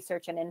other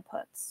research and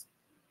inputs.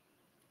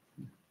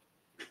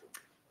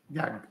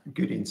 Yeah,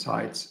 good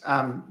insights.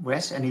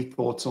 Wes, any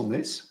thoughts on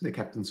this, the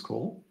captain's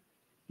call?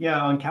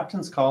 Yeah, on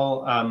captain's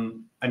call,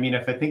 I mean,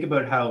 if I think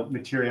about how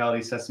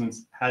materiality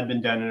assessments had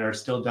been done and are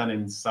still done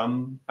in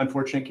some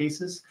unfortunate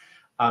cases,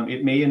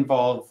 it may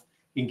involve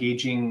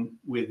engaging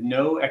with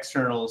no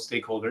external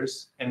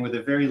stakeholders and with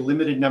a very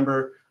limited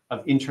number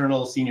of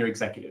internal senior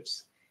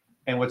executives.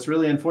 And what's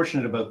really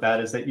unfortunate about that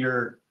is that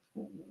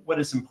what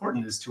is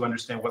important is to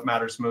understand what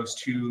matters most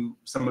to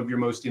some of your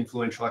most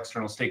influential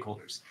external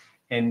stakeholders.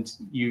 And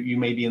you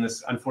may be in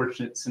this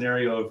unfortunate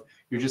scenario of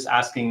you're just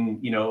asking,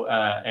 you know,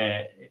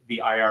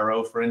 the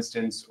IRO, for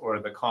instance, or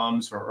the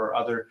comms or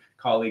other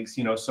colleagues,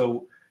 you know,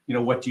 so, you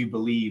know, what do you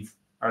believe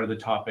are the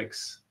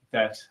topics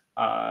that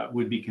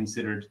would be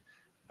considered,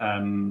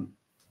 you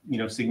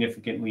know,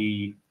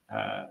 significantly,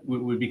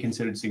 would be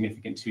considered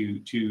significant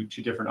to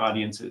different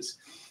audiences.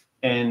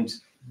 And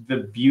the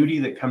beauty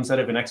that comes out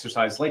of an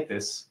exercise like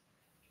this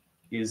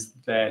is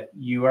that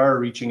you are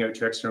reaching out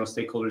to external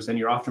stakeholders and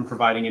you're often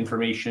providing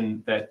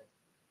information that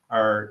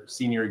our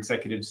senior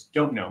executives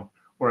don't know,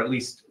 or at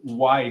least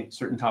why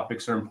certain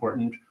topics are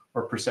important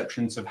or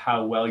perceptions of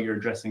how well you're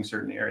addressing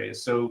certain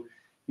areas. So,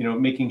 you know,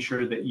 making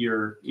sure that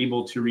you're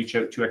able to reach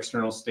out to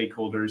external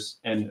stakeholders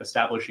and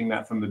establishing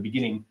that from the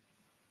beginning.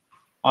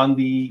 On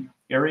the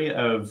area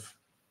of,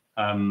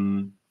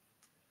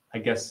 I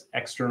guess,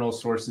 external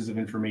sources of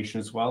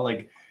information as well,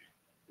 like,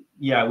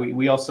 yeah,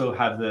 we also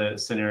have the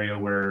scenario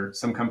where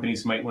some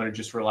companies might want to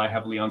just rely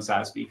heavily on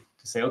SASB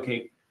to say,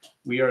 okay,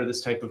 we are this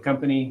type of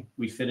company,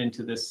 we fit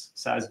into this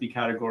SASB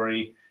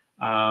category.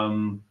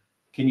 Can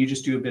you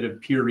just do a bit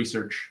of peer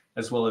research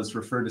as well as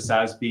refer to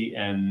SASB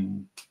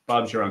and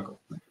Bob's your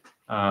uncle?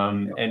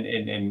 And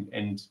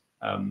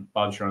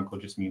Bob's your uncle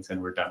just means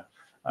and we're done.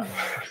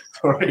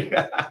 Sorry.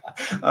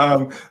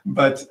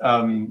 But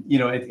you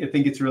know, I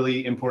think it's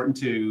really important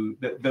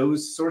that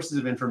those sources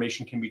of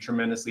information can be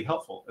tremendously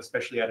helpful,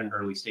 especially at an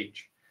early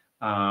stage.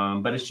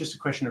 But it's just a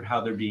question of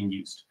how they're being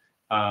used,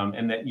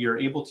 and that you're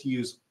able to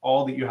use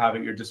all that you have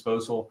at your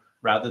disposal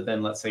rather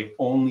than, let's say,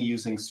 only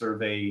using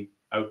survey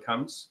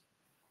outcomes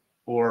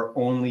or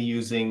only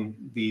using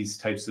these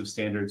types of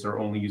standards or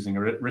only using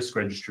a risk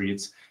registry.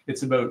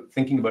 It's about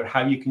thinking about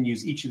how you can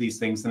use each of these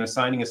things and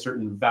assigning a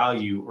certain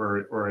value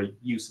or a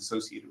use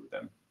associated with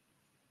them.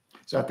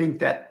 So I think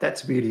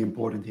that's really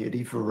important here,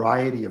 the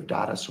variety of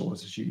data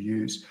sources you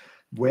use.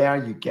 Where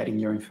are you getting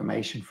your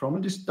information from?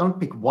 And just don't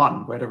pick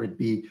one, whether it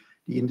be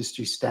the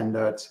industry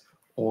standards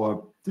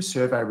or the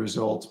survey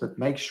results, but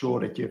make sure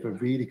that you have a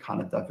really kind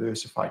of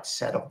diversified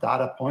set of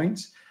data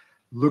points.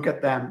 Look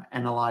at them,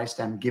 analyze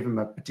them, give them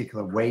a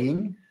particular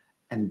weighing,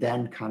 and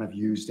then kind of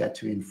use that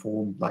to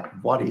inform, like,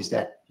 what is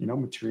that, you know,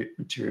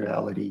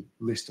 materiality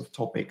list of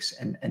topics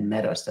and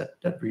matters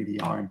that really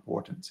are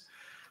important.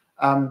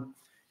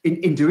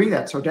 In doing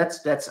that, so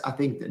that's I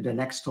think the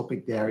next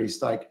topic there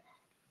is like,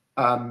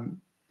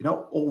 you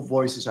know, all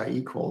voices are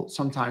equal.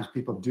 Sometimes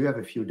people do have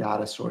a few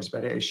data sources,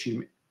 but they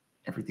assume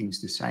everything's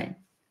the same.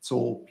 It's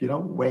all, you know,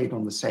 weighed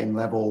on the same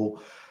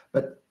level,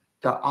 but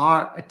there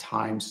are at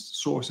times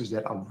sources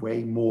that are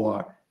way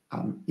more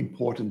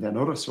important than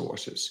other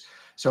sources.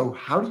 So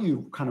how do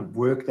you kind of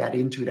work that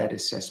into that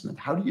assessment?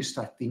 How do you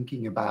start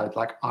thinking about,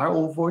 like, are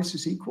all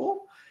voices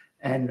equal?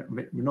 And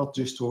we're not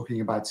just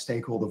talking about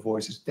stakeholder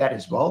voices, that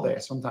as well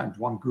there. Sometimes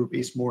one group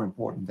is more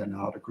important than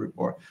another group,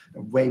 or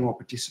way more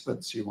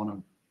participants. You want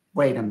to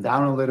weigh them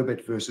down a little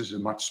bit versus a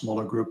much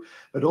smaller group,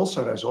 but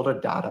also there's other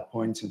data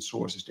points and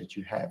sources that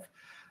you have.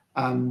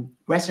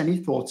 Wes, any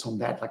thoughts on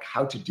that? Like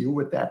how to deal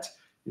with that,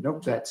 you know,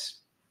 that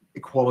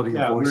equality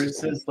of voices? Where it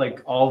says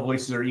like all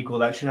voices are equal,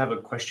 that should have a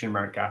question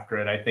mark after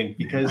it, I think,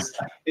 because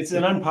it's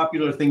an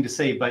unpopular thing to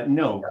say, but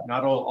no,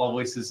 not all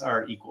voices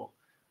are equal.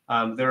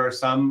 There are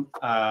some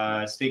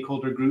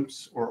stakeholder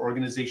groups or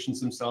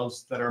organizations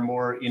themselves that are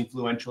more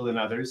influential than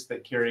others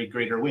that carry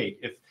greater weight.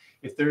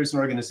 If there's an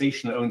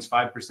organization that owns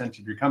 5%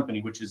 of your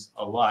company, which is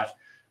a lot,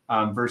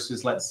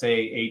 versus, let's say,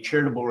 a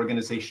charitable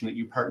organization that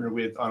you partner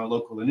with on a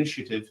local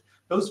initiative,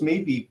 those may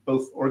be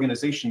both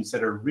organizations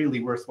that are really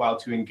worthwhile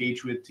to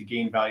engage with to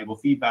gain valuable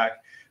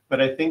feedback.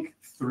 But I think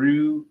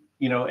through,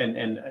 you know,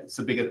 and it's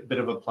a bit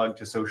of a plug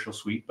to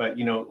Socialsuite, but,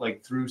 you know,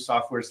 like through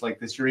softwares like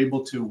this, you're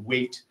able to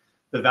weight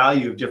the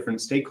value of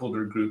different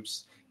stakeholder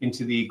groups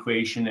into the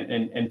equation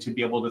and to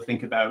be able to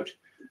think about,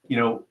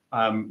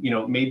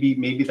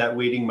 maybe that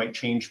weighting might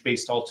change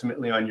based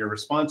ultimately on your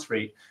response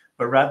rate.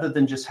 But rather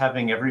than just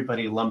having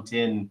everybody lumped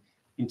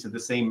into the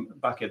same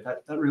bucket,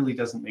 that really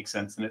doesn't make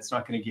sense, and it's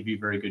not going to give you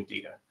very good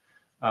data.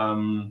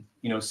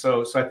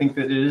 So I think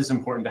that it is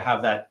important to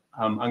have that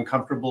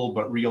uncomfortable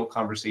but real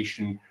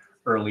conversation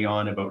early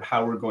on about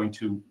how we're going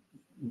to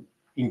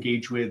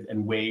engage with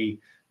and weigh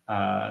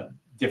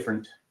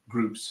different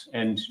groups,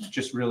 and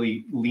just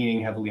really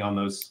leaning heavily on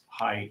those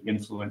high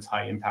influence,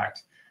 high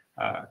impact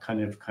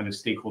kind of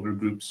stakeholder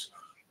groups,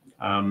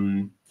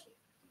 And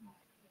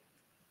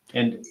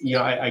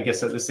I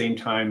guess at the same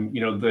time,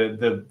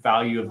 the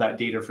value of that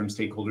data from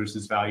stakeholders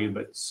is value,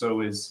 but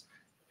so is,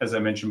 as I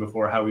mentioned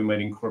before, how we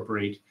might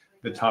incorporate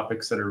the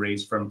topics that are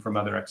raised from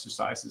other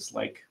exercises,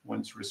 like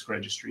one's risk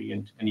registry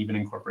and even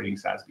incorporating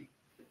SASB.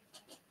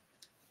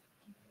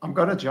 I'm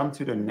going to jump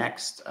to the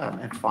next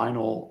and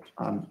final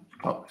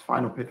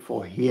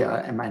pitfall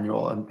here,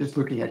 Emmanuelle. I'm just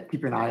looking at,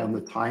 keep an eye on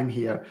the time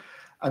here.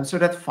 So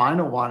that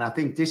final one, I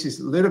think this is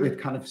a little bit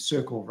kind of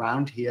circle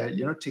round here,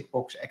 tick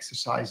box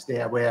exercise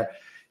there where,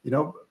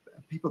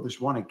 people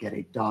just want to get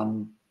it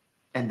done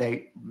and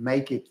they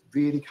make it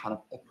really kind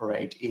of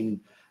operate in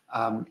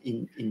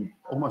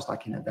almost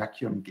like in a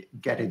vacuum,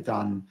 get it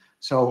done.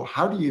 So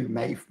how do you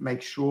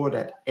make sure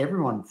that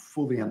everyone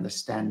fully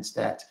understands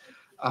that?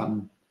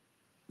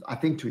 I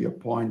think to your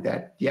point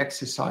that the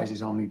exercise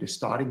is only the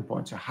starting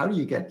point. So how do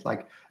you get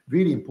like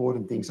really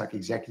important things like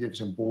executives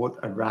and board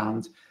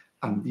around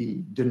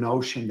the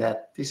notion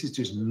that this is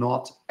just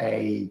not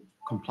a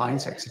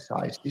compliance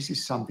exercise. This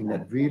is something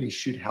that really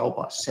should help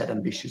us set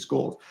ambitious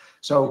goals.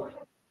 So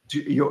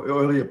to your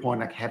earlier point,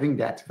 like having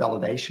that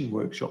validation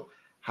workshop,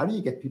 how do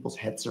you get people's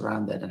heads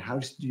around that? And how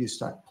do you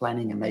start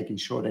planning and making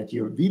sure that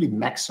you really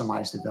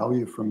maximize the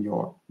value from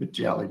your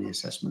materiality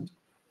assessment?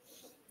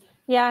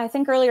 Yeah, I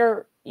think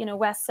earlier,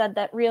 Wes said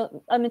that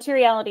a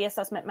materiality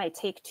assessment might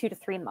take 2 to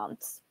 3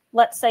 months.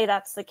 Let's say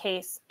that's the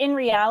case. In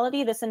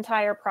reality, this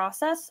entire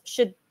process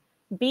should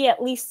be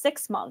at least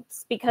 6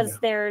 months because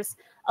there's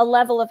a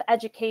level of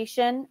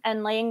education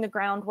and laying the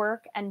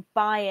groundwork and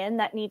buy-in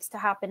that needs to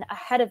happen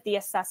ahead of the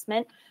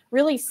assessment,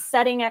 really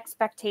setting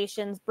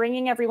expectations,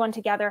 bringing everyone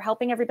together,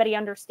 helping everybody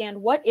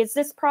understand what is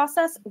this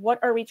process, what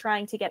are we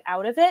trying to get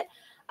out of it,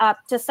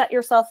 to set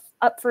yourself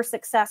up for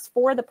success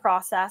for the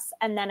process.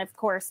 And then, of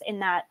course, in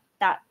that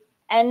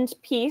end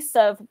piece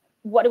of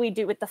what do we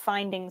do with the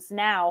findings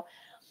now,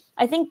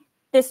 I think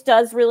this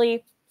does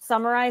really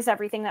summarize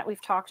everything that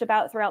we've talked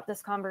about throughout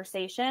this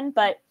conversation.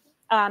 But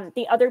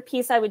the other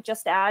piece I would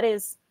just add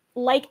is,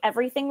 like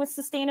everything with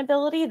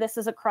sustainability, this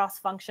is a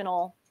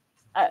cross-functional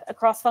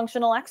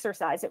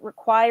exercise. It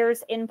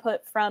requires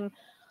input from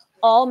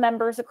all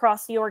members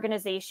across the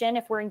organization.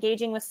 If we're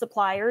engaging with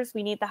suppliers,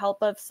 we need the help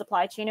of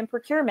supply chain and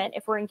procurement.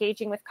 If we're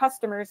engaging with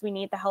customers, we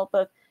need the help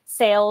of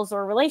sales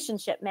or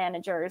relationship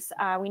managers.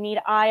 We need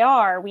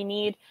IR.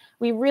 We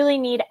really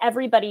need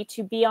everybody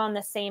to be on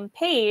the same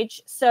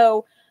page.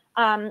 So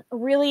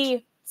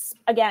really,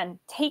 again,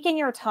 taking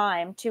your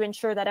time to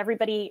ensure that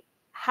everybody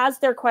has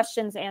their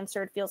questions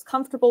answered, feels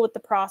comfortable with the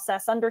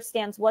process,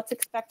 understands what's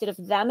expected of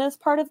them as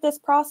part of this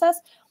process,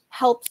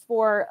 helps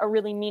for a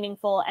really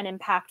meaningful and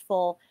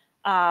impactful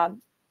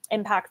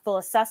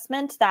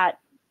assessment that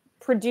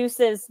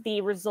produces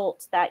the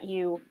results that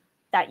you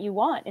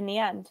want in the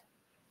end.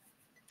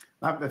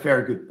 A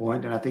very good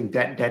point. And I think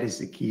that is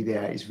the key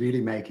there, is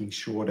really making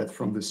sure that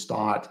from the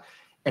start,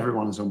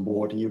 everyone is on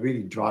board and you're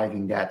really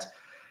driving that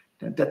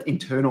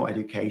internal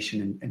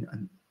education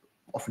and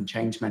often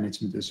change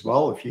management as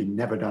well. If you've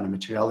never done a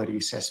materiality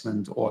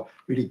assessment or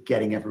really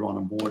getting everyone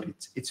on board,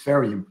 it's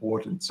very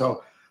important.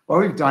 So what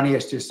we've done here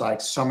is just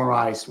like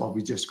summarize what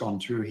we've just gone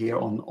through here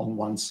on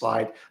one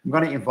slide. I'm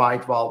going to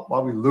invite,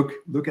 while we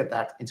look at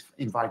that,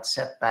 invite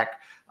Seth back.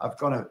 I've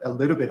gone a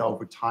little bit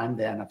over time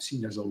there, and I've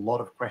seen there's a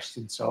lot of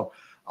questions. So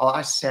I'll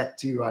ask Seth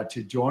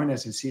to join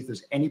us and see if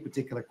there's any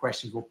particular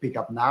questions we'll pick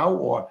up now,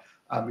 or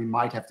we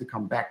might have to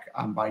come back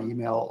by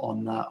email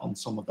on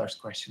some of those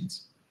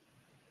questions.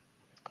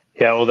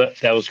 Yeah, well,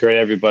 that was great,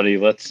 everybody.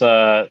 Let's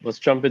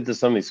jump into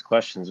some of these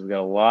questions. We've got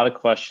a lot of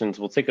questions.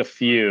 We'll take a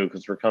few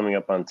because we're coming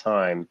up on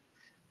time.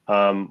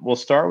 We'll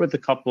start with a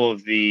couple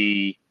of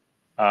the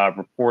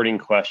reporting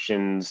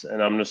questions,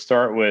 and I'm going to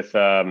start with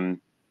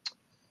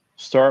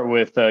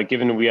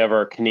given we have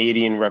our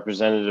Canadian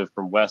representative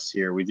from Wes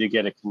here, we did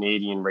get a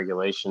Canadian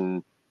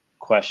regulation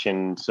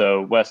question.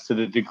 So Wes, to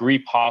the degree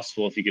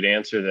possible, if you could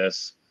answer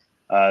this,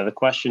 the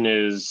question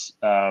is,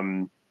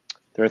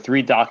 there are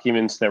 3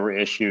 documents that were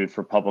issued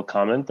for public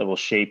comment that will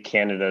shape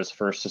Canada's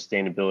first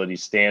sustainability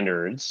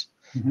standards.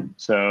 Mm-hmm.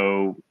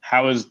 So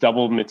how is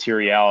double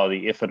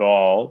materiality, if at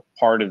all,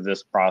 part of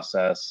this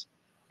process?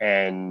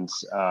 And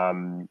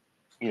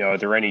are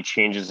there any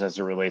changes as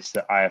it relates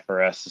to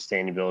IFRS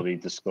sustainability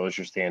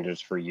disclosure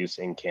standards for use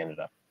in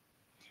Canada?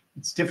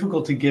 It's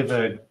difficult to give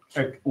a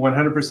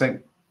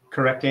 100%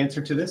 correct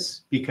answer to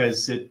this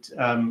because it,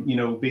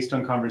 based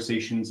on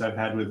conversations I've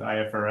had with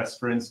IFRS,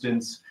 for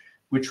instance,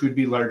 which would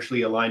be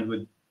largely aligned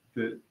with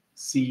the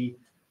CSRD.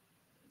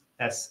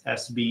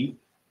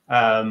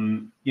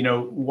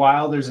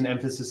 While there's an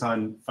emphasis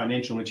on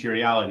financial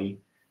materiality,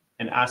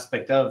 an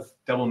aspect of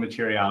double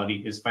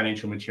materiality is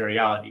financial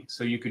materiality.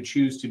 So you could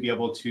choose to be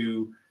able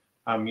to,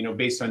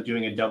 based on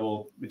doing a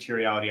double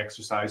materiality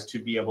exercise, to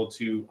be able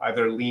to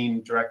either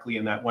lean directly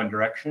in that one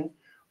direction,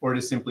 or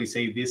to simply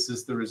say this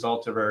is the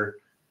result of our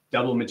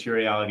double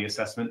materiality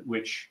assessment,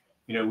 which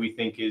we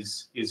think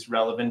is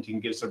relevant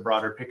and gives a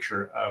broader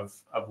picture of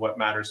what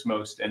matters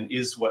most and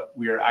is what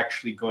we are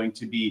actually going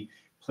to be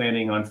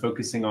planning on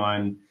focusing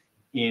on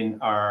in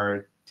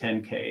our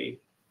 10K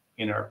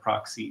in our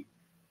proxy,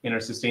 in our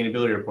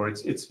sustainability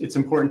reports, it's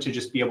important to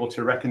just be able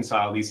to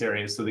reconcile these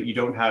areas so that you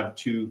don't have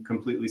two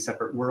completely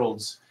separate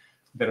worlds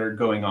that are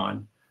going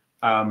on.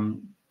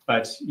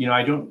 But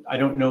I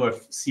don't know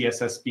if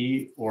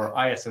CSSB or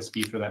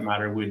ISSB, for that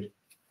matter, would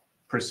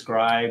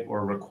prescribe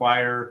or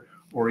require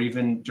or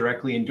even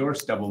directly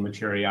endorse double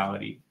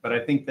materiality. But I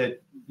think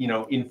that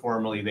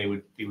informally they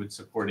would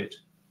support it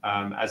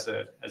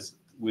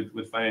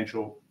with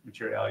financial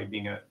materiality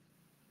being a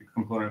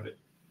component of it.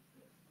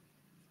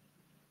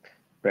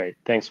 Great,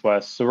 thanks,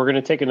 Wes. So we're going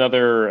to take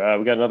another.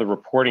 We got another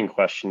reporting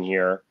question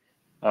here,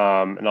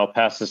 and I'll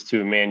pass this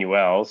to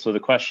Emmanuelle. So the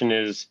question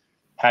is,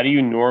 how do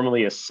you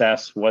normally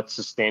assess what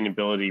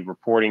sustainability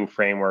reporting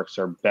frameworks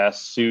are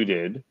best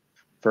suited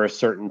for a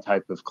certain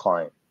type of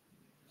client?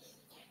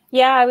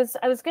 Yeah, I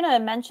was going to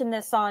mention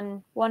this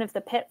on one of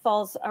the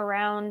pitfalls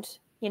around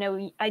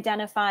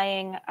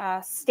identifying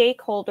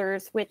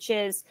stakeholders, which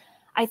is,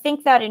 I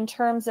think that in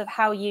terms of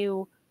how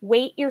you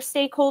weight your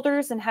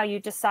stakeholders and how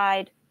you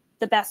decide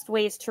the best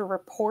ways to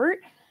report,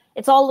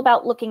 it's all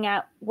about looking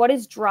at what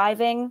is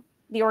driving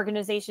the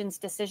organization's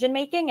decision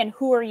making and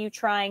who are you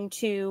trying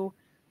to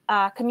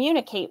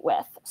communicate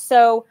with.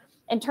 So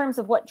in terms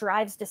of what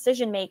drives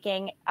decision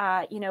making,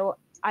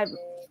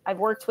 I've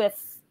worked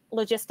with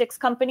logistics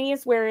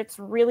companies where it's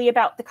really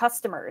about the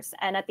customers,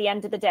 and at the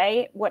end of the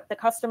day, what the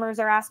customers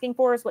are asking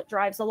for is what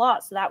drives a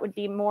lot. So that would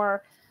be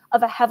more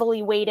of a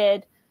heavily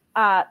weighted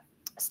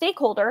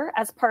stakeholder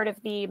as part of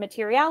the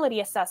materiality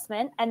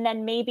assessment, and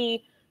then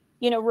maybe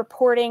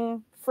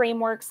reporting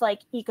frameworks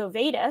like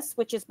EcoVadis,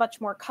 which is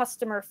much more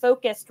customer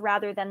focused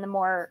rather than the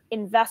more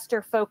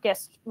investor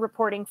focused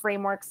reporting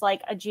frameworks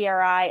like a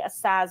GRI, a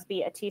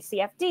SASB, a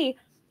TCFD,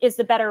 is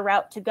the better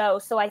route to go.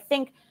 So I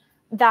think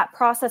that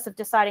process of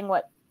deciding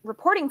what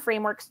reporting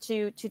frameworks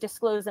to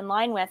disclose in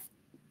line with,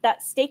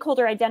 that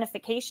stakeholder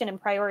identification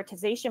and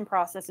prioritization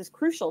process is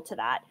crucial to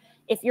that.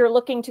 If you're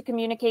looking to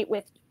communicate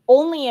with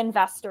only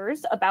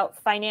investors about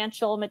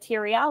financial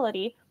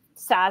materiality,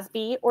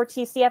 SASB or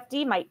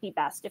TCFD might be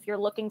best. If you're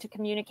looking to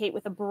communicate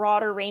with a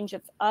broader range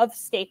of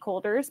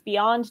stakeholders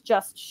beyond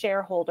just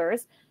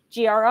shareholders,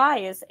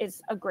 GRI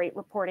is a great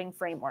reporting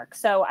framework.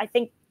 So I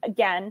think,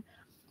 again,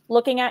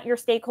 looking at your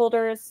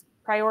stakeholders,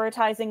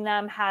 prioritizing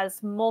them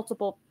has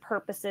multiple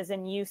purposes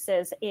and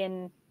uses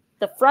in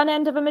the front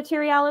end of a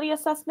materiality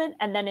assessment,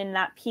 and then in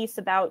that piece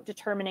about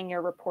determining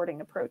your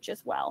reporting approach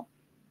as well.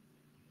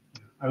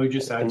 I would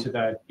just add to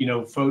that,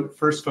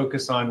 first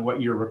focus on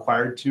what you're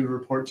required to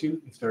report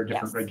to. If there are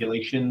different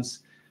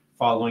regulations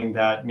following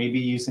that, maybe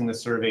using the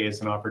survey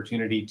as an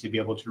opportunity to be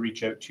able to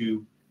reach out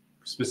to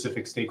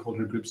specific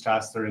stakeholder groups to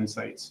ask their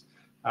insights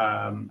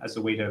as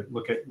a way to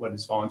look at what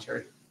is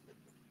voluntary.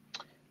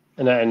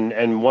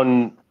 And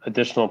one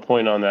additional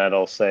point on that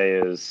I'll say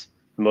is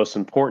the most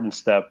important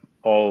step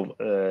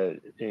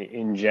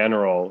in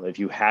general, if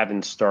you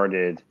haven't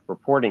started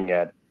reporting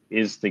yet,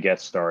 is to get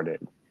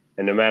started.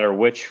 And no matter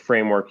which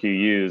framework you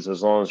use,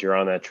 as long as you're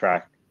on that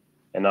track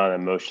and on a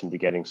motion to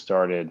getting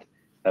started,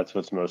 that's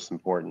what's most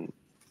important.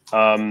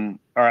 All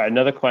right,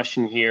 another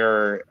question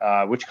here,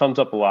 which comes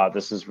up a lot.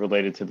 This is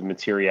related to the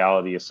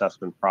materiality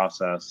assessment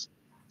process.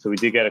 So we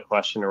did get a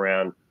question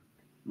around,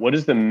 what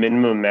is the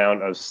minimum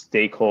amount of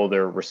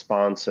stakeholder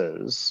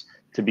responses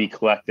to be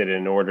collected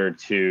in order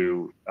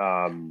to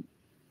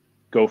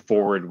go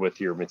forward with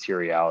your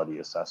materiality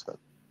assessment?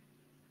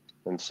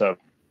 And so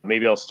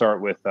maybe I'll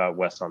start with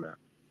Wes on that.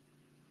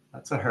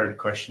 That's a hard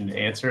question to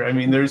answer. I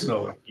mean, there's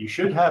no, you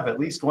should have at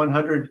least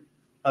 100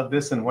 of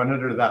this and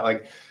 100 of that.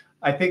 Like,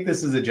 I think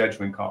this is a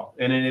judgment call.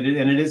 And it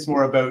is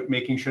more about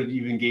making sure that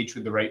you've engaged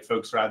with the right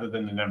folks rather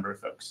than the number of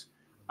folks.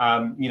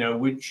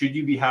 Should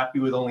you be happy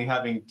with only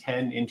having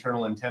 10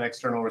 internal and 10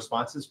 external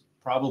responses?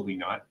 Probably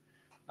not.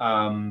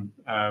 I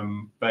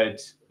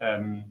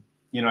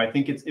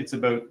think it's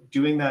about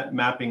doing that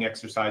mapping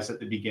exercise at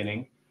the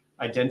beginning,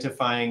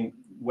 identifying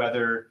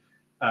whether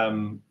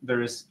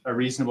there is a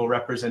reasonable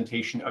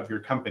representation of your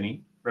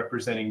company,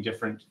 representing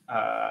different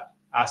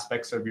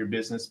aspects of your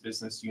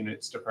business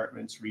units,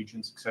 departments,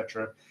 regions,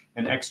 etc.,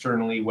 and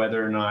externally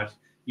whether or not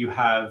you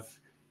have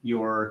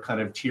your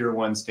kind of tier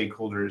one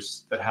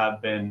stakeholders that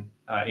have been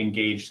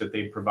engaged, that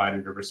they've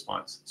provided a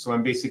response. So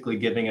I'm basically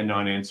giving a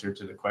non-answer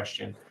to the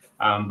question,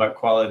 but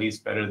quality is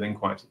better than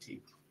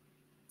quantity.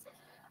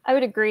 I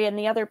would agree. And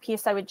the other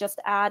piece I would just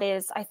add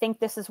is, I think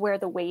this is where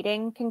the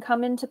weighting can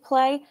come into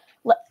play.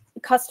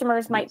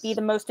 Customers might be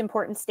the most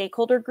important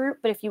stakeholder group,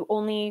 but if you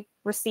only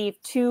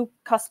receive 2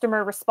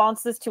 customer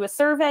responses to a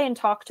survey and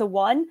talk to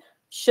 1,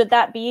 should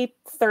that be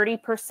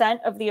 30%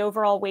 of the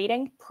overall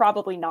weighting?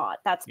 Probably not.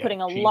 That's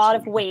putting a lot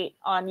of weight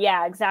on,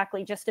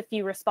 exactly, just a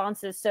few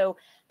responses. So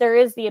there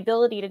is the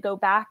ability to go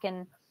back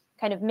and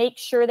kind of make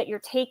sure that you're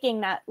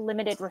taking that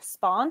limited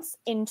response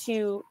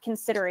into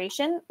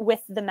consideration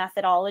with the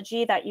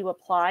methodology that you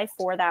apply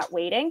for that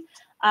weighting.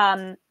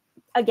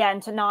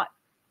 Again, to not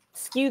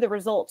skew the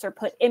results or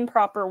put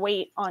improper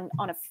weight on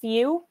a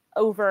few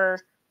over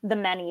the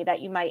many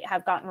that you might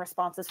have gotten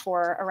responses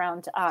for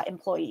around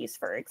employees,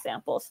 for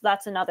example. So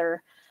that's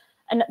another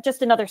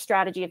just another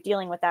strategy of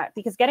dealing with that,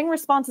 because getting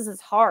responses is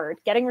hard.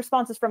 Getting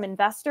responses from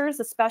investors,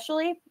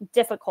 especially,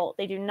 difficult.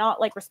 They do not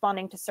like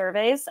responding to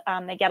surveys.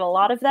 They get a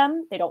lot of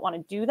them. They don't want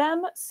to do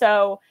them.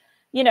 So,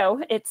 you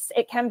know, it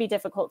can be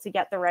difficult to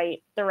get the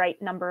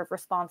right number of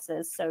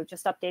responses. So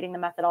just updating the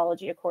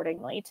methodology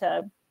accordingly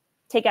to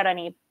take out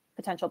any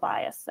potential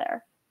bias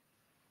there.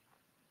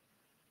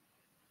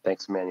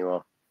 Thanks,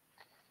 Emmanuelle.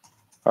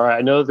 All right,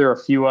 I know there are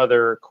a few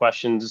other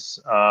questions.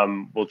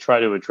 We'll try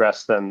to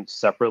address them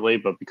separately,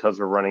 but because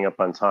we're running up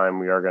on time,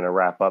 we are going to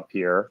wrap up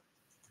here.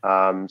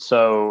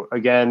 So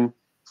again,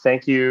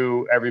 thank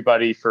you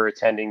everybody for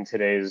attending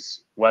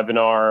today's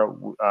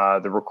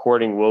webinar. The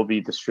recording will be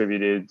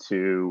distributed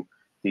to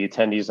the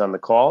attendees on the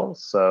call,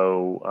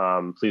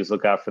 so please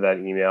look out for that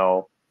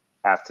email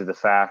after the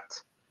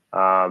fact.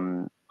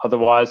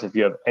 Otherwise, if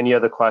you have any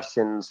other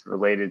questions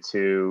related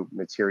to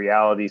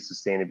materiality,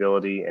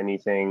 sustainability,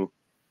 anything,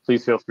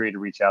 please feel free to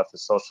reach out to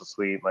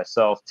Socialsuite,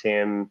 myself,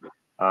 Tim.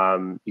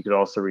 You could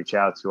also reach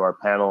out to our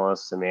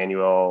panelists,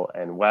 Emmanuelle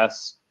and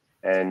Wes.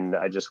 And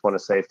I just want to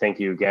say thank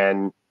you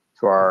again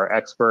to our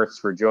experts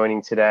for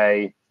joining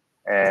today,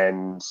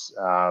 and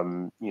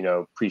you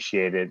know,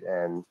 appreciate it.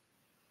 And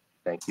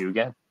thank you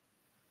again.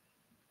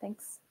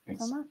 Thanks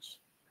so much.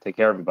 Take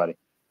care, everybody.